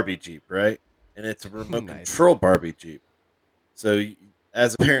Barbie Jeep, right? And it's a remote control Barbie Jeep. So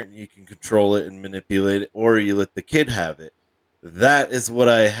as a parent, you can control it and manipulate it, or you let the kid have it. That is what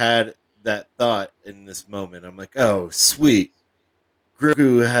I had that thought in this moment. I'm like, oh, sweet.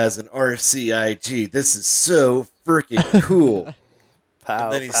 Grogu has an RCIG. This is so freaking cool.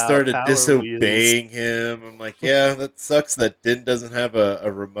 And then he started Power disobeying him. I'm like, yeah, that sucks that Din doesn't have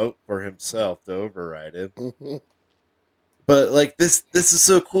a remote for himself to override him. But like this is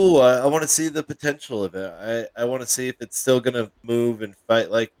so cool. I want to see the potential of it. I want to see if it's still gonna move and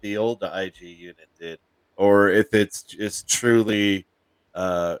fight like the old IG unit did, or if it's just truly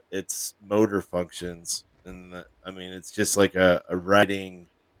its motor functions. And I mean, it's just like a riding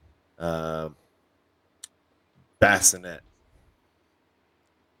bassinet.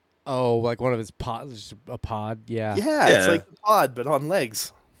 Oh, like one of his pods, a pod. Yeah. Yeah, it's like the pod, but on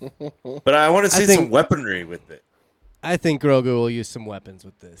legs. But I want to see some think- weaponry with it. I think Grogu will use some weapons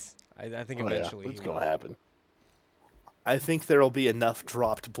with this. I think eventually it's he gonna will. happen. I think there'll be enough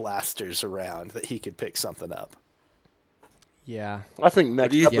dropped blasters around that he could pick something up. Yeah. I think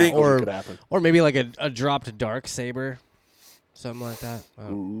next do you episode think- or could happen. or maybe like a dropped dark saber, something like that.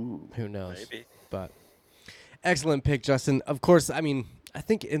 Ooh. Who knows? Maybe. But excellent pick, Justin. Of course, I mean, I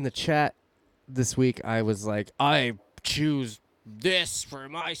think in the chat this week I was like, I choose this for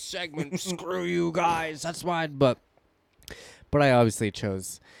my segment. Screw you guys. That's mine. But I obviously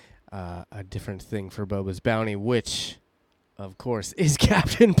chose a different thing for Boba's Bounty, which, of course, is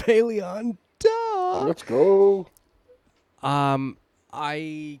Captain Paleon. Duh. Let's go.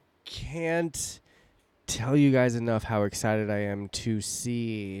 I can't tell you guys enough how excited I am to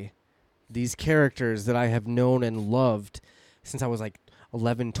see these characters that I have known and loved since I was like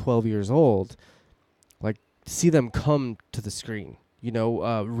 11, 12 years old, like see them come to the screen. You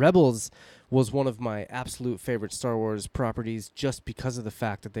know, Rebels was one of my absolute favorite Star Wars properties just because of the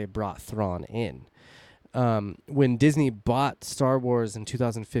fact that they brought Thrawn in. When Disney bought Star Wars in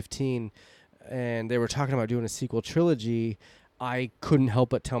 2015 and they were talking about doing a sequel trilogy, I couldn't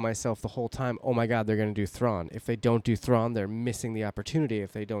help but tell myself the whole time, oh my God, they're going to do Thrawn. If they don't do Thrawn, they're missing the opportunity.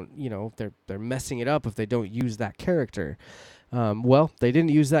 If they don't, you know, they're messing it up if they don't use that character. Well, they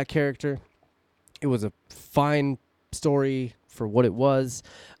didn't use that character. It was a fine story for what it was.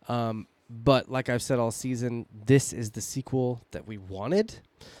 But like I've said all season, this is the sequel that we wanted.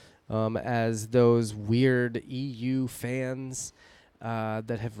 As those weird EU fans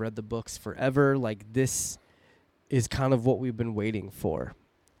that have read the books forever, like this is kind of what we've been waiting for.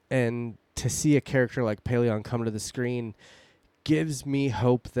 And to see a character like Paleon come to the screen gives me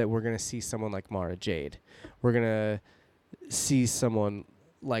hope that we're going to see someone like Mara Jade. We're going to see someone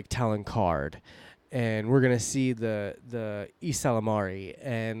like Talon Card. And we're going to see the Isalamari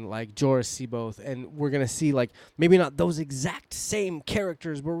and like Jorah Seaboth. And we're going to see like maybe not those exact same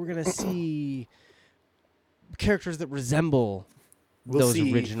characters, but we're going to see characters that resemble those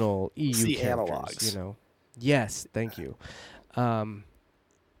original EU characters, analogs. you know. Yes, thank you. And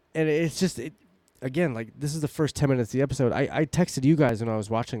it's just, again, like, this is the first 10 minutes of the episode. I texted you guys when I was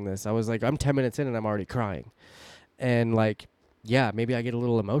watching this. I was like, I'm 10 minutes in and I'm already crying. And, like, yeah, maybe I get a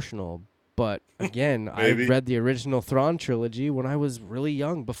little emotional. But, again, I read the original Thrawn trilogy when I was really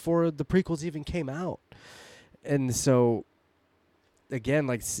young, before the prequels even came out. And so, again,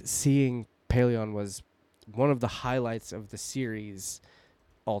 like, seeing Paleon was one of the highlights of the series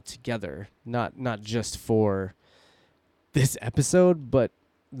altogether, not just for this episode, but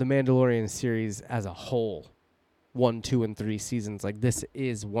the Mandalorian series as a whole. 1, 2, and 3 seasons. Like, this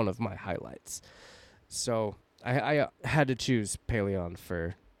is one of my highlights. So I had to choose Paleon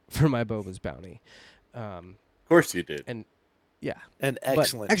for my Boba's Bounty. Of course you did. And yeah, An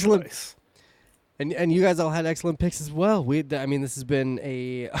excellent choice. And you guys all had excellent picks as well. I mean, this has been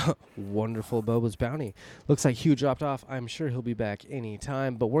a wonderful Boba's Bounty. Looks like Hugh dropped off. I'm sure he'll be back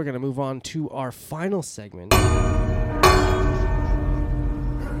anytime. But we're going to move on to our final segment.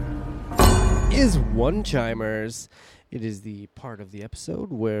 Is One-Chimers. It is the part of the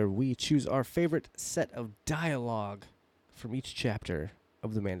episode where we choose our favorite set of dialogue from each chapter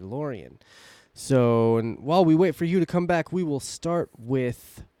of The Mandalorian. So, and while we wait for you to come back, we will start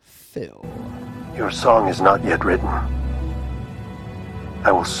with Phil. Your song is not yet written.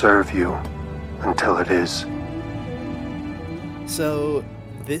 I will serve you until it is. So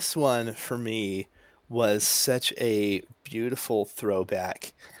this one for me was such a beautiful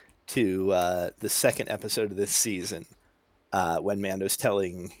throwback to the second episode of this season, when Mando's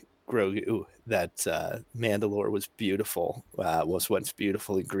telling Grogu that Mandalore was beautiful, was once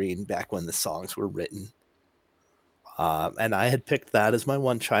beautiful and green back when the songs were written. And I had picked that as my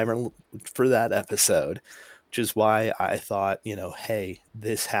one-chimer for that episode, which is why I thought, hey,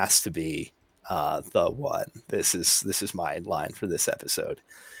 this has to be the one. This is my line for this episode.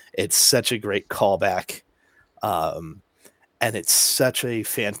 It's such a great callback, and it's such a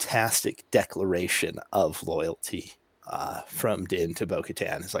fantastic declaration of loyalty from Din to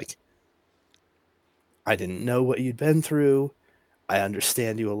Bo-Katan. It's like, I didn't know what you'd been through. I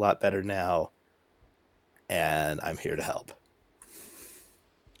understand you a lot better now, and I'm here to help.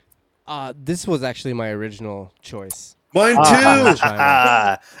 This was actually my original choice. Mine too.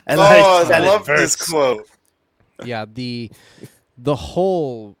 And I love this quote. Yeah, the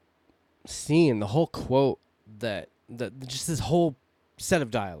whole scene, the whole quote, that just this whole set of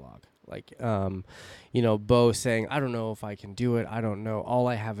dialogue, like Bo saying, "I don't know if I can do it. I don't know. All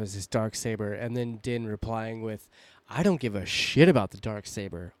I have is this Darksaber," and then Din replying with, "I don't give a shit about the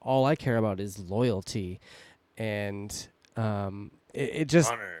Darksaber. All I care about is loyalty," and it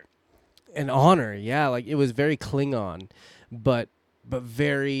just Honor. an honor. Yeah, like it was very Klingon, but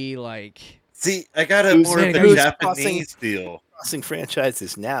very like. See, I got a more of a Japanese feel. Crossing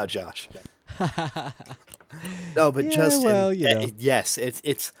franchises now, Josh. No, but Yeah, Justin, well, yes,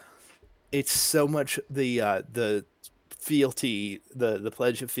 it's so much the fealty, the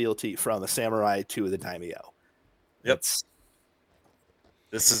pledge of fealty from a samurai to the daimyo. Yep.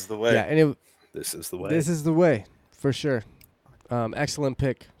 This is the way. Yeah, and this is the way. This is the way, for sure. Excellent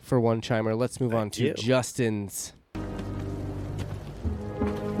pick for One Chimer. Let's move on to Justin's.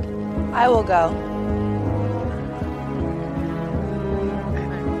 I will go.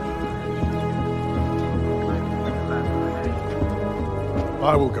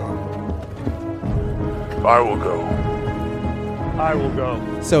 I will go. I will go. I will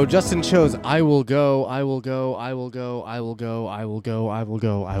go. So Justin chose I will go, I will go, I will go, I will go, I will go, I will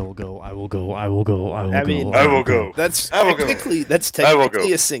go, I will go, I will go, I will go, I will go. I mean, I will go. That's I will go.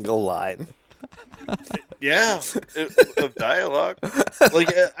 technically a single line. Yeah, of dialogue. Like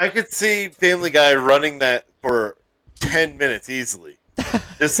I could see Family Guy running that for 10 minutes easily.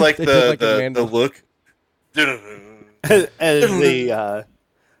 Just like the look. And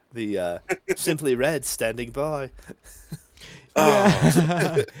the Simply Red standing by.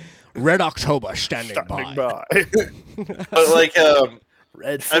 Yeah. Red October standing by. But like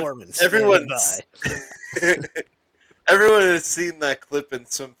Red Foreman everyone by. Everyone has seen that clip in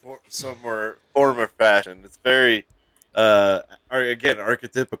some form or fashion. It's very again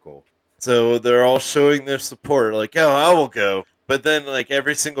archetypical. So they're all showing their support, like, "Oh, I will go," but then like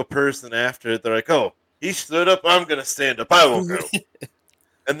every single person after it, they're like, "Oh, he stood up. I'm gonna stand up. I will go."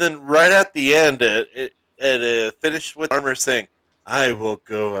 And then right at the end, it finished with Armor saying, "I will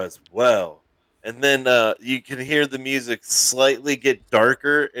go as well." And then you can hear the music slightly get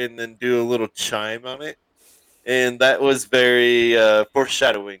darker, and then do a little chime on it, and that was very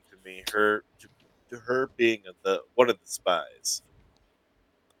foreshadowing to me. Her being one of the spies.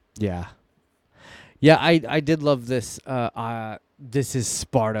 Yeah. Yeah, I did love this. This is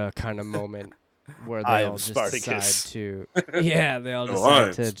Sparta kind of moment where they all just decide to. Yeah, they all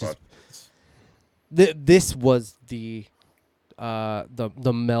decide to just. This was the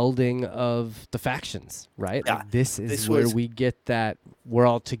melding of the factions, right? Yeah, like this is where we get that we're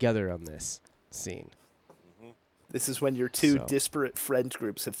all together on this scene. This is when your two disparate friend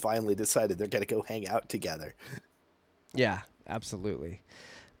groups have finally decided they're going to go hang out together. Yeah, absolutely.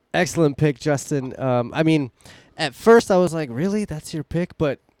 Excellent pick, Justin. I mean, at first I was like, really? That's your pick?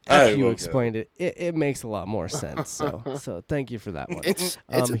 But after you explained it, it makes a lot more sense. So thank you for that one. It's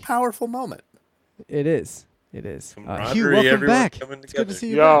a powerful moment. It is. It is. Hugh, welcome back. It's good to see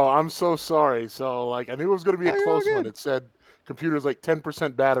you back. I'm so sorry. So, like, I knew it was going to be a close one. It said computer's like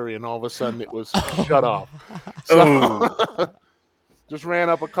 10% battery, and all of a sudden it was shut off. So, just ran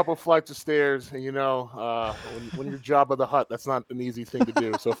up a couple flights of stairs, and when you're Jabba the Hutt, that's not an easy thing to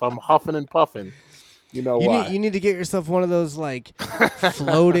do. So if I'm huffing and puffing, why. You need to get yourself one of those like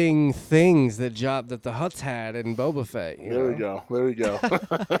floating things that the Hutts had in Boba Fett. There we go.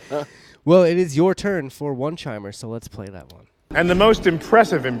 Well, it is your turn for One Chimer, so let's play that one. And the most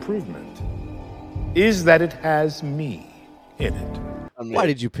impressive improvement is that it has me in it. Why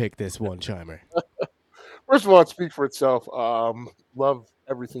did you pick this One Chimer? First of all, it speaks for itself. Love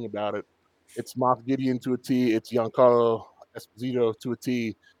everything about it. It's Moff Gideon to a T. It's Giancarlo Esposito to a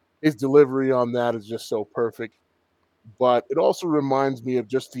T. His delivery on that is just so perfect. But it also reminds me of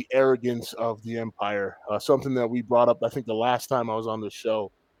just the arrogance of the Empire. Something that we brought up, I think, the last time I was on the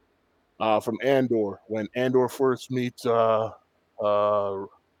show from Andor. When Andor first meets Lul?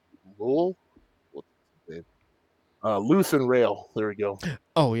 Luth and Rail. There we go.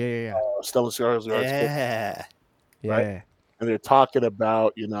 Oh, yeah. Stellan Skarsgård. Yeah. Right? And they're talking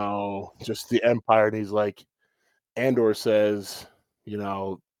about, just the Empire. And he's like, Andor says,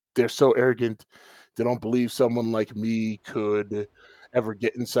 they're so arrogant. They don't believe someone like me could ever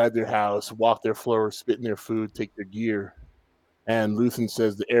get inside their house, walk their floor, spit in their food, take their gear. And Luthen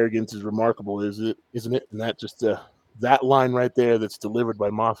says the arrogance is remarkable, isn't it? And that just that line right there that's delivered by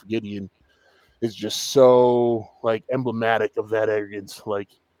Moff Gideon is just so like emblematic of that arrogance. Like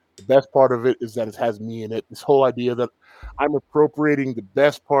the best part of it is that it has me in it. This whole idea that I'm appropriating the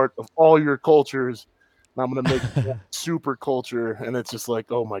best part of all your cultures and I'm going to make it super culture. And it's just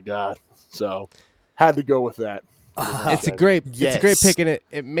like, oh my God. So had to go with that. It's a great pick, and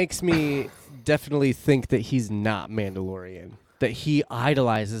it makes me definitely think that he's not Mandalorian. That he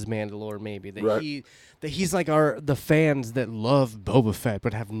idolizes Mandalore, maybe that he's like the fans that love Boba Fett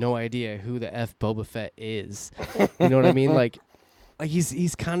but have no idea who the F Boba Fett is. You know what I mean? Like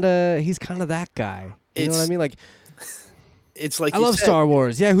he's kind of that guy. You know what I mean? Like it's like I love Star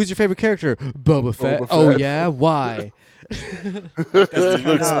Wars. Yeah, who's your favorite character? Boba Fett. Oh yeah, why? Because he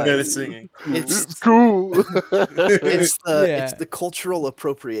looks kind of singing. It's cool. It's the cultural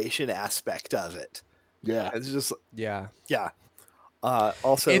appropriation aspect of it. Yeah, it's just yeah.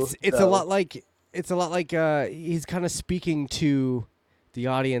 Also, it's a lot like he's kind of speaking to the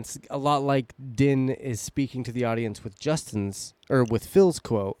audience a lot like Din is speaking to the audience with with Phil's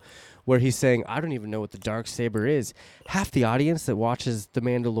quote, where he's saying, I don't even know what the Darksaber is. Half the audience that watches The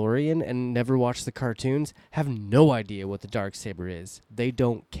Mandalorian and never watched the cartoons have no idea what the Darksaber is. They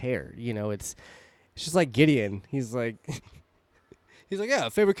don't care. You know, it's just like Gideon. He's like, yeah,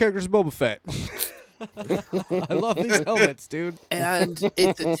 favorite character is Boba Fett. I love these helmets, dude. And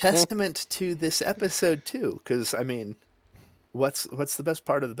it's a testament to this episode too, because I mean, what's the best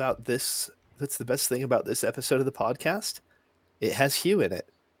part about this? That's the best thing about this episode of the podcast. It has Hugh in it.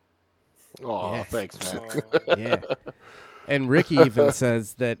 Oh, yeah. Thanks, man. Yeah. And Ricky even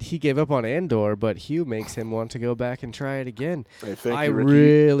says that he gave up on Andor, but Hugh makes him want to go back and try it again. Hey, I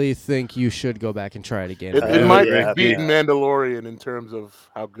really think you should go back and try it again. It might beat Mandalorian in terms of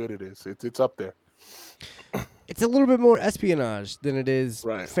how good it is. It's up there. It's a little bit more espionage than it is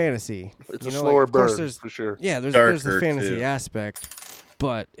fantasy. It's a slower burn, for sure. Yeah, there's the fantasy aspect,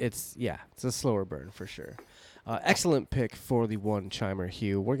 but it's a slower burn for sure. Excellent pick for the one-chimer,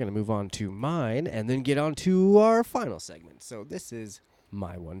 Hugh. We're going to move on to mine and then get on to our final segment. So this is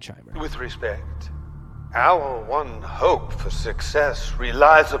my one-chimer. With respect, our one hope for success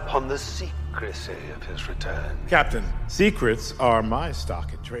relies upon the secrecy of his return. Captain, secrets are my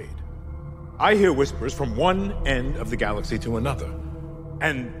stock in trade. I hear whispers from one end of the galaxy to another,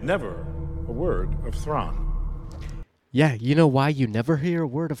 and never a word of Thrawn. Yeah, you know why you never hear a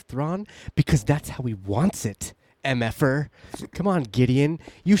word of Thrawn? Because that's how he wants it, MFer. Come on, Gideon.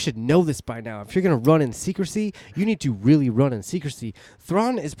 You should know this by now. If you're going to run in secrecy, you need to really run in secrecy.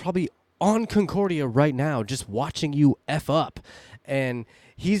 Thrawn is probably on Concordia right now just watching you F up, and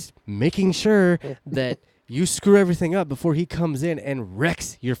he's making sure that you screw everything up before he comes in and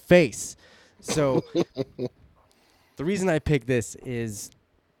wrecks your face. So the reason I picked this is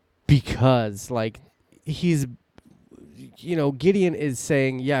because, like, he's, you know, Gideon is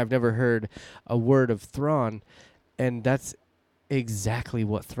saying, yeah, I've never heard a word of Thrawn, and that's exactly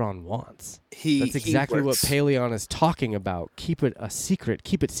what Thrawn wants. That's exactly what Paleon is talking about. Keep it a secret.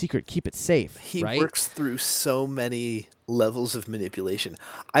 Keep it secret. Keep it safe. He works through so many levels of manipulation.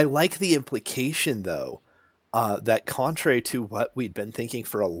 I like the implication, though, that contrary to what we'd been thinking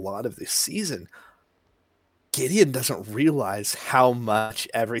for a lot of this season, Gideon doesn't realize how much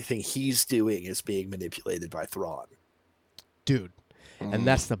everything he's doing is being manipulated by Thrawn. Dude, and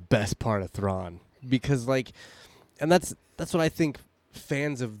that's the best part of Thrawn. Because, like, and that's what I think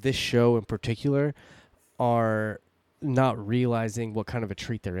fans of this show in particular are not realizing what kind of a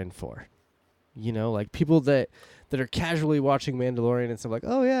treat they're in for. You know, like people that are casually watching Mandalorian and stuff like,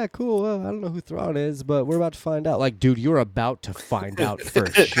 oh, yeah, cool. Well, I don't know who Thrawn is, but we're about to find out. Like, dude, you're about to find out for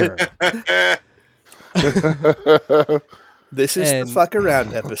sure. This is the fuck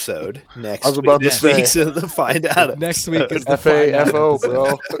around episode. Next I was about week, to say. Next week's the find out. Next week is the FAFO,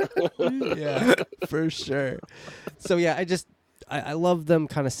 bro. Yeah, for sure. So, yeah, I love them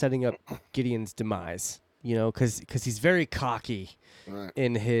kind of setting up Gideon's demise, you know, because he's very cocky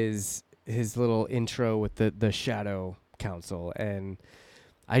in his little intro with the Shadow Council, and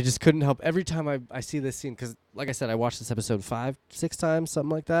I just couldn't help every time I see this scene, because like I said, I watched this episode 5-6 times, something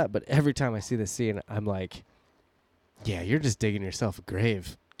like that, but every time I see this scene, I'm like, yeah, you're just digging yourself a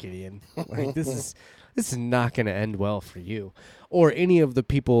grave, Gideon. Like this is not going to end well for you or any of the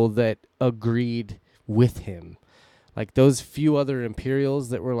people that agreed with him. Like those few other Imperials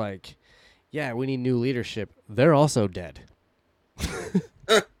that were like, yeah, we need new leadership, they're also dead.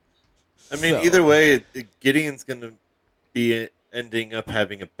 I mean, either way, Gideon's going to be ending up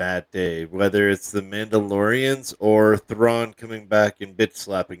having a bad day, whether it's the Mandalorians or Thrawn coming back and bitch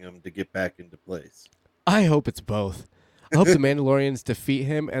slapping him to get back into place. I hope it's both. I hope the Mandalorians defeat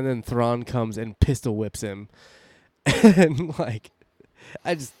him and then Thrawn comes and pistol whips him. And like,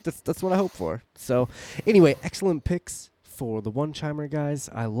 that's what I hope for. So anyway, excellent picks for the One Chimer guys.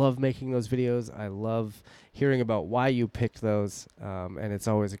 I love making those videos. I love hearing about why you picked those, and it's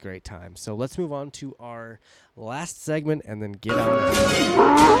always a great time. So let's move on to our last segment and then get on.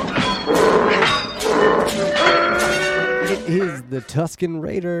 It is the Tusken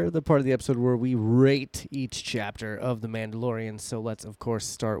Raider, the part of the episode where we rate each chapter of The Mandalorian. So let's, of course,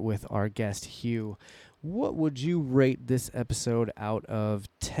 start with our guest, Hugh. What would you rate this episode out of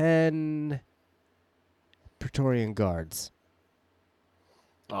 10 Praetorian Guards?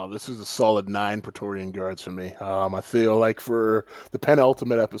 Oh, this is a solid 9 Praetorian Guards for me. I feel like for the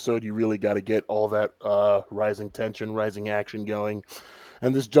penultimate episode, you really got to get all that rising tension, rising action going.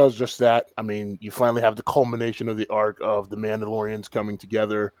 And this does just that. I mean, you finally have the culmination of the arc of the Mandalorians coming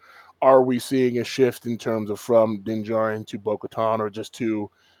together. Are we seeing a shift in terms of from Din Djarin to Bo-Katan, or just to,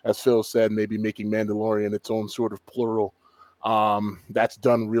 as Phil said, maybe making Mandalorian its own sort of plural? That's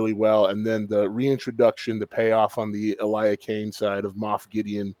done really well. And then the reintroduction, the payoff on the Elia Kane side of Moff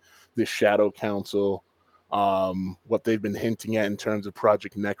Gideon, the Shadow Council, what they've been hinting at in terms of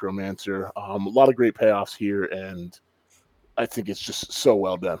Project Necromancer. A lot of great payoffs here, and I think it's just so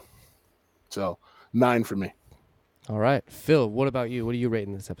well done. So 9 for me. All right. Phil, what about you? What are you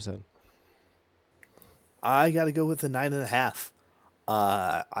rating this episode? I got to go with a 9.5.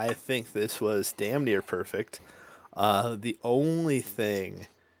 I think this was damn near perfect. The only thing,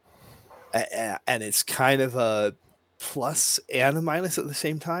 and it's kind of a plus and a minus at the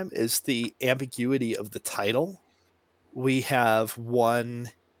same time, is the ambiguity of the title. We have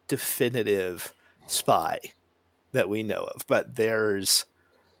one definitive spy that we know of, but there's,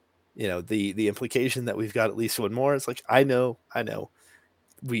 the implication that we've got at least one more. It's like, I know.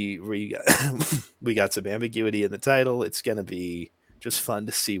 We got some ambiguity in the title. It's going to be just fun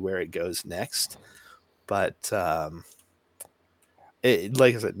to see where it goes next. But like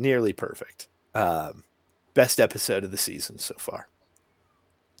I said, nearly perfect. Best episode of the season so far.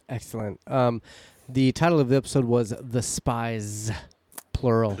 Excellent. The title of the episode was The Spies,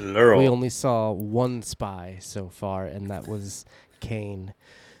 plural. We only saw one spy so far, and that was Kane.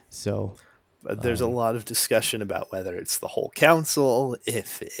 So but there's a lot of discussion about whether it's the whole council,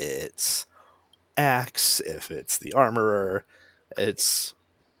 if it's Axe, if it's the armorer. Like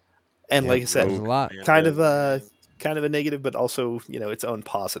I said, there's a lot. Kind of a negative, but also, its own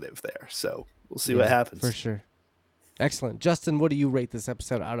positive there. So we'll see what happens. For sure. Excellent. Justin, what do you rate this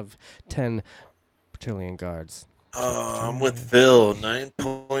episode out of 10 Praetorian Guards? I'm with Phil.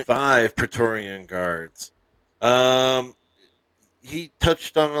 9.5 Praetorian Guards. He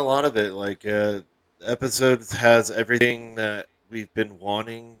touched on a lot of it. Like, episodes has everything that we've been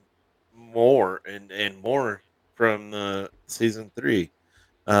wanting more and more from season 3.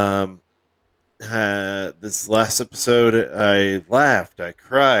 This last episode, I laughed, I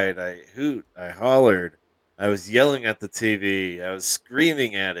cried, I hoot, I hollered, I was yelling at the TV, I was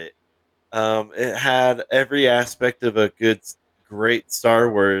screaming at it. It had every aspect of a great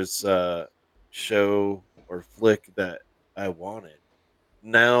Star Wars show or flick that I wanted.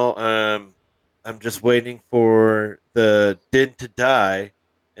 Now, I'm just waiting for the Din to die,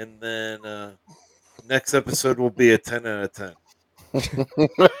 and then next episode will be a 10 out of 10.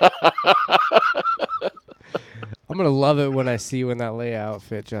 I'm going to love it when I see you in that Leia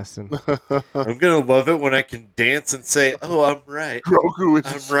outfit, Justin. I'm going to love it when I can dance and say, oh, I'm right. Grogu is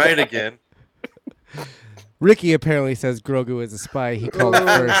I'm right again. Ricky apparently says Grogu is a spy. He called it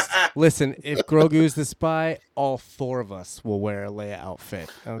first. Listen, if Grogu's the spy, all 4 of us will wear a Leia outfit.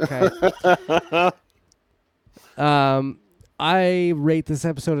 Okay? I rate this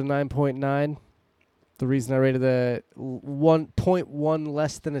episode a 9.9. The reason I rated the 1.1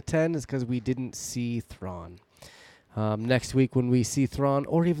 less than a 10 is because we didn't see Thrawn. Next week when we see Thrawn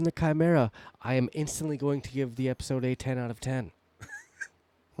or even the Chimera, I am instantly going to give the episode a 10 out of 10.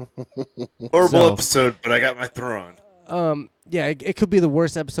 Horrible episode, but I got my Thrawn. Yeah, it could be the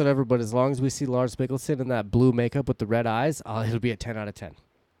worst episode ever, but as long as we see Lars Mikkelsen in that blue makeup with the red eyes, it'll be a 10 out of 10.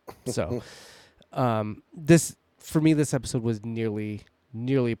 So, this episode was nearly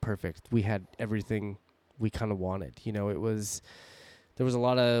perfect. We had everything we kind of wanted. There was a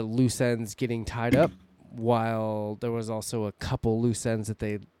lot of loose ends getting tied up, while there was also a couple loose ends that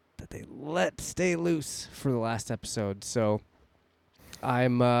they let stay loose for the last episode. So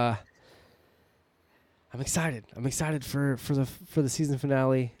I'm excited. I'm excited for the season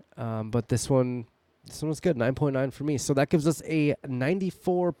finale. But this one This one was good, 9.9 for me. So that gives us a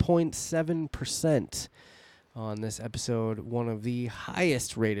 94.7% on this episode, one of the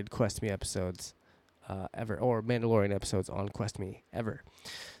highest rated Quest Me episodes ever, or Mandalorian episodes on Quest Me ever.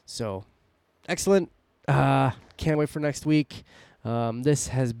 So, excellent. Can't wait for next week. This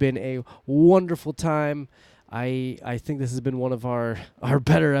has been a wonderful time. I think this has been one of our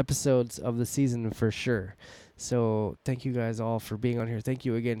better episodes of the season for sure. So thank you guys all for being on here. Thank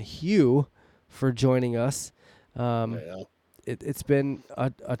you again, Hugh, for joining us. It's been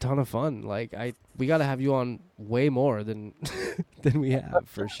a ton of fun. Like we got to have you on way more than than we have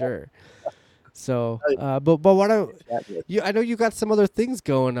for sure. So, but why don't you? I know you got some other things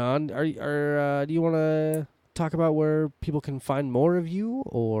going on. Do you want to talk about where people can find more of you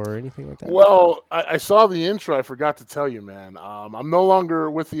or anything like that? Well, I saw the intro. I forgot to tell you, man. I'm no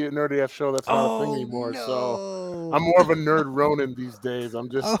longer with the Nerd AF show. That's not a thing anymore. No. So I'm more of a nerd Ronin these days. I'm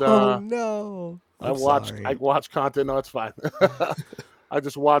just. No. I watch content. No, it's fine. I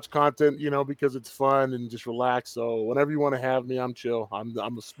just watch content, because it's fun and just relax. So whenever you want to have me, I'm chill. I'm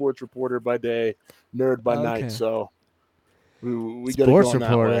a sports reporter by day, nerd by night. So we got to go on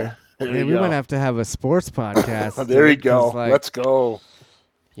that way. Man, we might have to have a sports podcast. There you go. Let's go.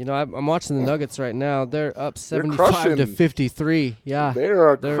 I'm watching the Nuggets right now. They're up 75 to 53. Yeah,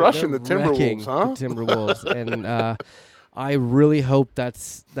 they're crushing the Timberwolves, huh? The Timberwolves, and I really hope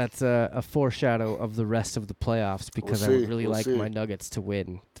that's a foreshadow of the rest of the playoffs because I would really like my Nuggets to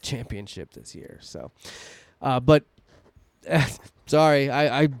win the championship this year. So, but sorry,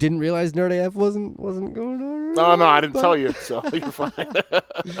 I didn't realize Nerd AF wasn't going on. No, I didn't tell you, so you're fine.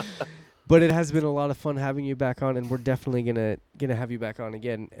 But it has been a lot of fun having you back on, and we're definitely gonna have you back on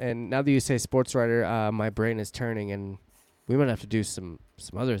again. And now that you say sports writer, my brain is turning, and we might have to do some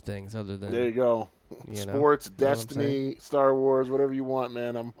other things other than there you go. Sports, Destiny, Star Wars, whatever you want,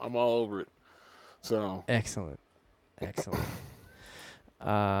 man. I'm all over it. So excellent.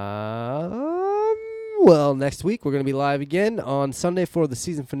 Well, next week we're going to be live again on Sunday for the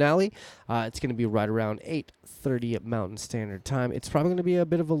season finale. It's going to be right around 8:30 Mountain Standard Time. It's probably going to be a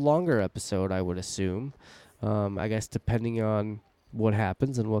bit of a longer episode, I would assume. I guess depending on what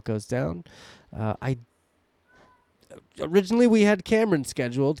happens and what goes down. Originally, we had Cameron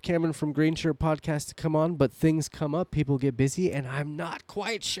from Green Shirt Podcast to come on, but things come up, people get busy, and I'm not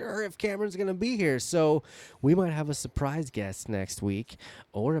quite sure if Cameron's going to be here. So we might have a surprise guest next week,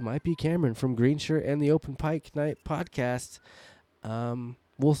 or it might be Cameron from Green Shirt and the Open Pike Night Podcast.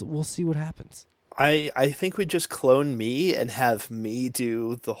 We'll see what happens. I think we just clone me and have me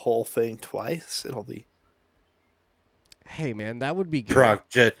do the whole thing twice. It'll be. Hey, man, that would be good.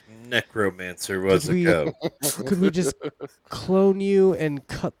 Project Necromancer was a go. Could we just clone you and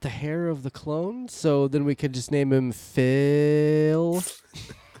cut the hair of the clone? So then we could just name him Phil.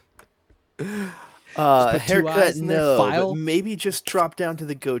 Haircut, no. But maybe just drop down to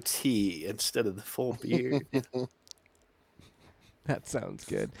the goatee instead of the full beard. That sounds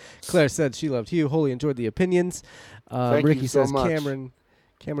good. Claire said she loved Hugh. Wholly enjoyed the opinions. Ricky says much.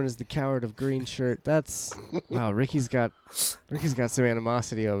 Cameron is the coward of Green Shirt. That's wow. Ricky's got some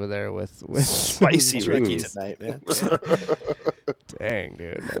animosity over there with spicy Ricky tonight, man. Dang,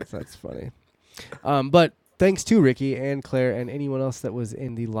 dude, that's funny. But thanks to Ricky and Claire and anyone else that was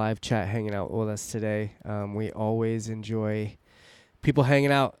in the live chat hanging out with us today. We always enjoy people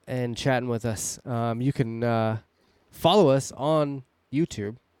hanging out and chatting with us. You can follow us on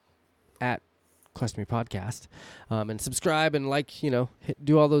YouTube at Quest Me Podcast, and subscribe and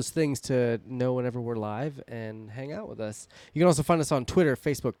do all those things to know whenever we're live and hang out with us. You can also find us on Twitter,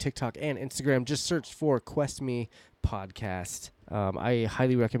 Facebook, TikTok, and Instagram. Just search for Quest Me Podcast. I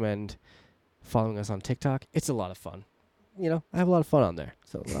highly recommend following us on TikTok. It's a lot of fun. I have a lot of fun on there,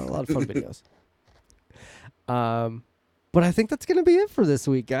 so a lot of fun videos. But I think that's going to be it for this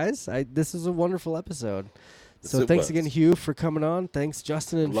week, guys. This is a wonderful episode. So thanks again, Hugh, for coming on. Thanks,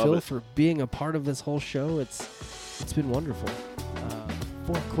 Justin and Phil, for being a part of this whole show. It's been wonderful.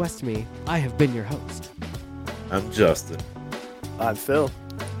 For Quest Me, I have been your host. I'm Justin. I'm Phil.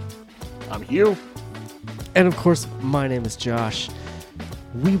 I'm Hugh. And, of course, my name is Josh.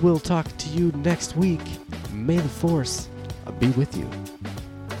 We will talk to you next week. May the Force be with you.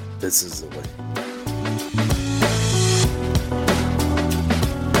 This is the way.